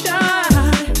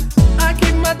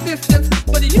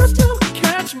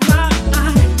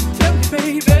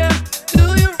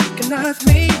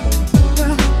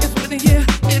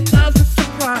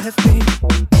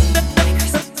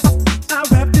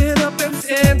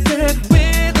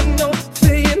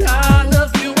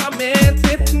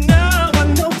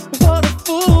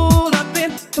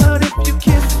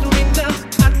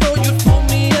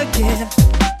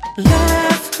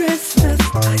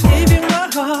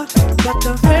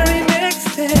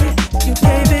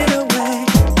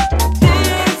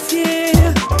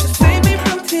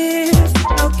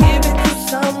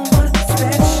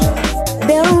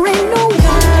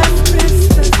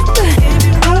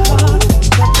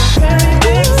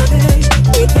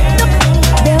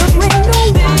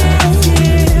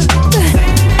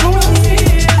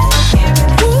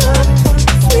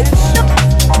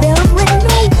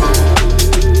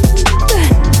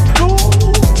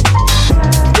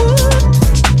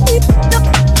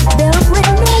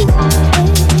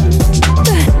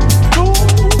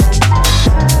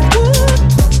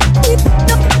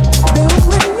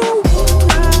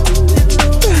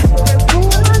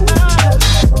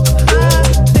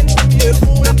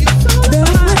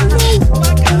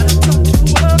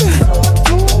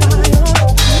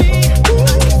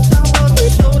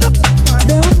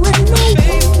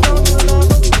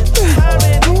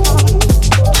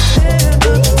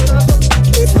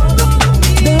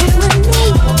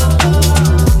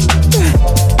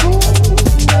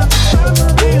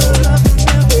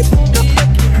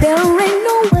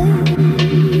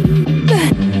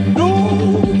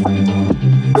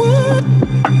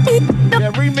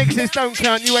don't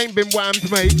count, you ain't been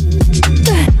whammed, mate.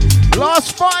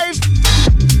 Last 5.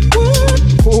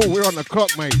 Oh, we're on the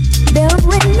clock, mate. There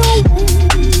ain't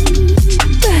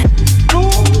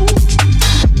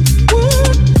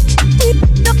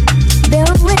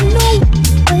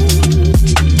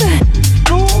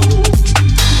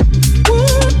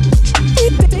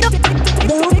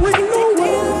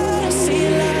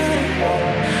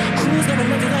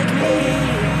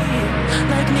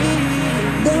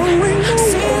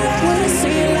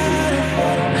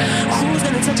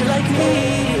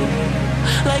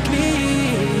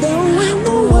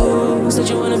Said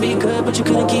you wanna be good, but you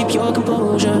couldn't keep your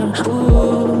composure.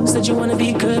 Ooh, said you wanna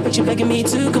be good, but you're begging me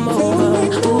to come over.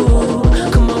 Ooh,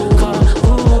 come over.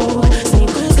 Ooh, saying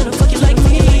who's gonna fuck you like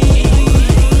me?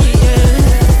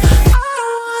 Yeah. I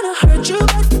don't wanna hurt you,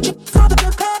 but you probably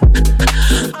could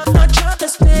pay. I'm not trying to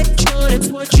respect you, that's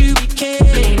what you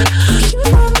became. You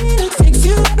want me to fix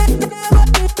you, but never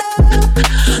did that.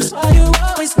 That's why you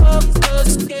always fuck,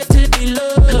 'cause you're scared to be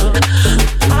loved.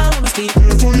 I wanna stay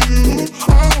there for you.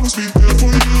 I wanna stay there for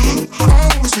you. I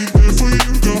wanna stay there for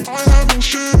you, girl. I have no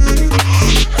shame.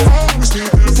 I wanna stay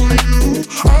there for you.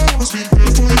 I wanna stay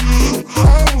there for you.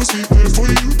 I wanna stay there for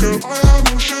you, girl. I have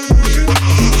no shame.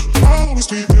 I wanna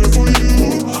stay there for you.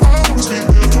 I wanna stay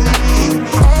there for you.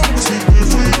 I wanna stay there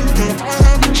for you, girl. I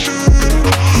have no shame.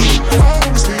 I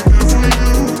wanna stay there for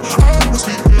you. I wanna stay there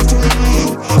for you.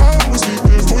 I wanna stay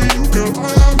there for you, girl.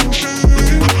 I have no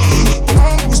shame. I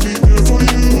wanna stay there for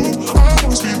you. I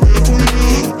wanna stay there for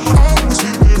you. I wanna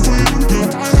stay there for you,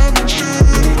 girl. I have no shame.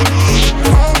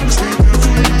 I wanna stay there for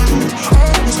you.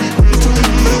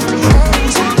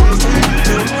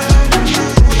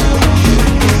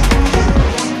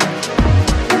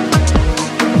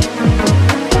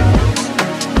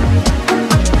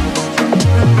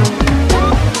 I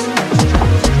wanna stay there for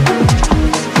you. I wanna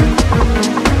stay there for you,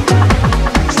 girl. I have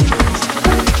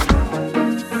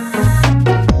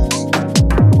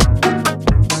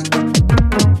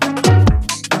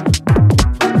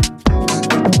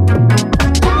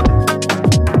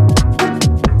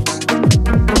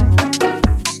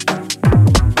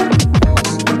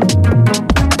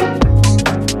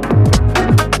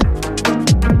no shame.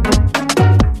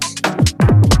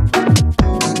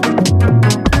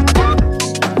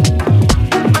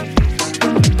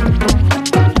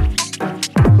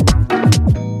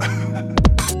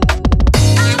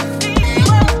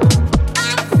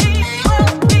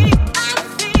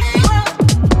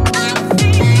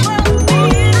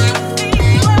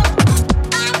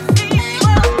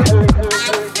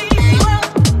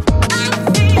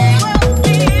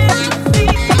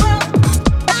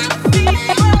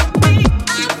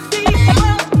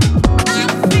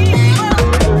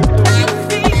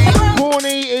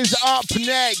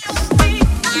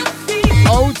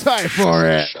 Outta for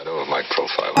it. Shadow of my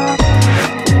profile.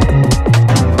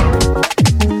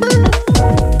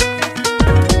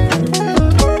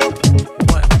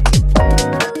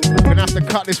 We're gonna have to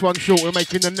cut this one short. We're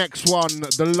making the next one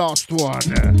the last one.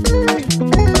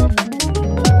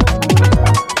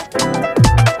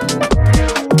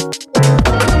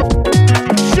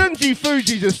 Shunji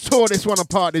Fuji just tore this one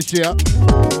apart this year.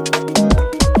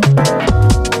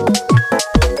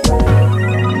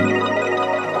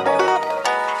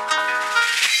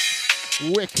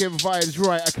 Wicked vibes,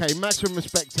 right, okay, maximum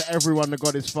respect to everyone that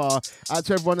got this far, out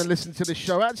to everyone that listened to the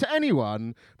show, out to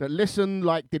anyone that listened,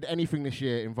 did anything this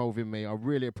year involving me. I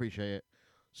really appreciate it,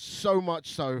 so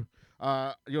much so.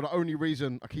 You're the only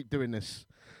reason I keep doing this.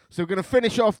 So we're going to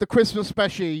finish off the Christmas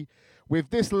special with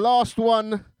this last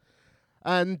one,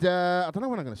 and I don't know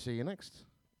when I'm going to see you next.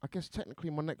 I guess technically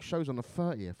my next show's on the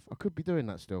 30th. I could be doing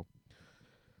that still.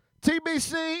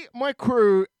 TBC, my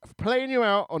crew, playing you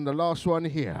out on the last one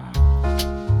here.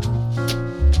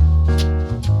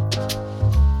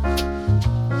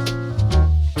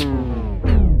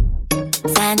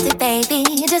 Santa baby,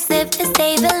 just lift the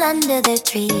table under the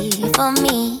tree for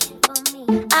me.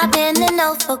 I've been an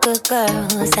awful good girl,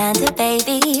 Santa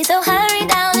baby, so hurry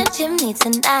down the chimney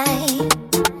tonight.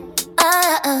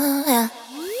 Oh.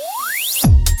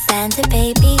 Santa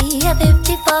baby, a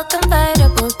 54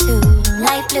 convertible to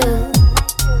light blue.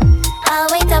 I'll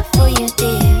wait up for you,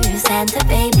 dear Santa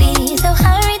baby, so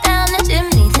hurry down the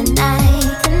chimney tonight.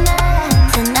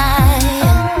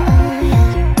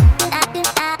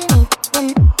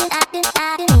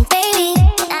 Baby,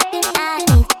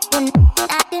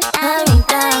 hurry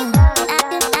down.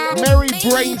 Merry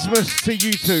BrainZ to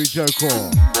you too, Joker.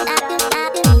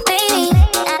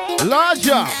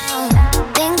 Larger.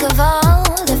 Think of all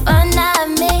the fun I've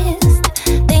missed.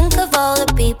 Think of all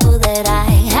the people that I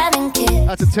haven't kissed.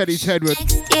 That's a Teddy Tedward.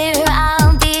 Next year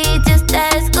I'll be just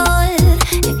as good.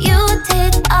 If you you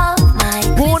take off my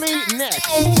Horny next.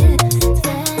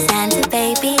 Santa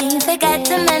baby, forget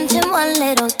to mention one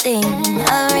little thing,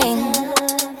 a ring.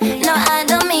 No, I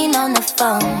don't mean on the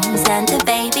phone, Santa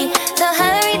baby. So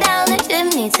hurry down the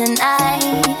chimney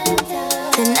tonight,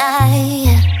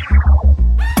 tonight.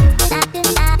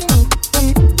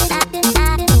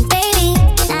 Baby,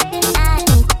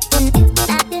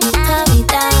 hurry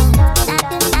down.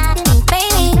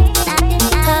 Baby,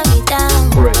 hurry down.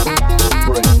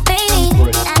 Baby,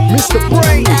 Mr.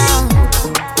 BrainZ.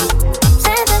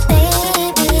 Santa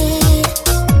baby,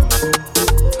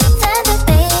 Santa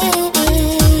baby,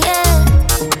 yeah.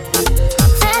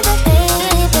 Santa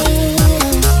baby,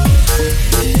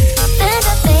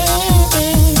 Santa baby,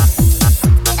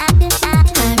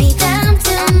 hurry down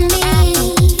to me,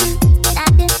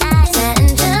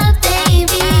 Santa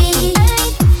baby,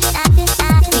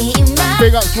 be my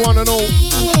Big ups one and all.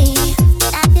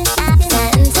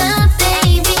 Santa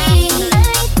baby.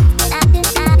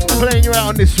 Playing you out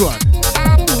on this one.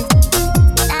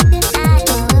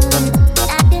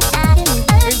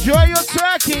 Enjoy your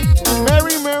turkey.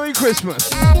 Merry, Merry Christmas.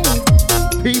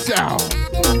 Peace out.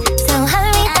 So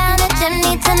hurry down the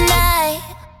chimney tonight.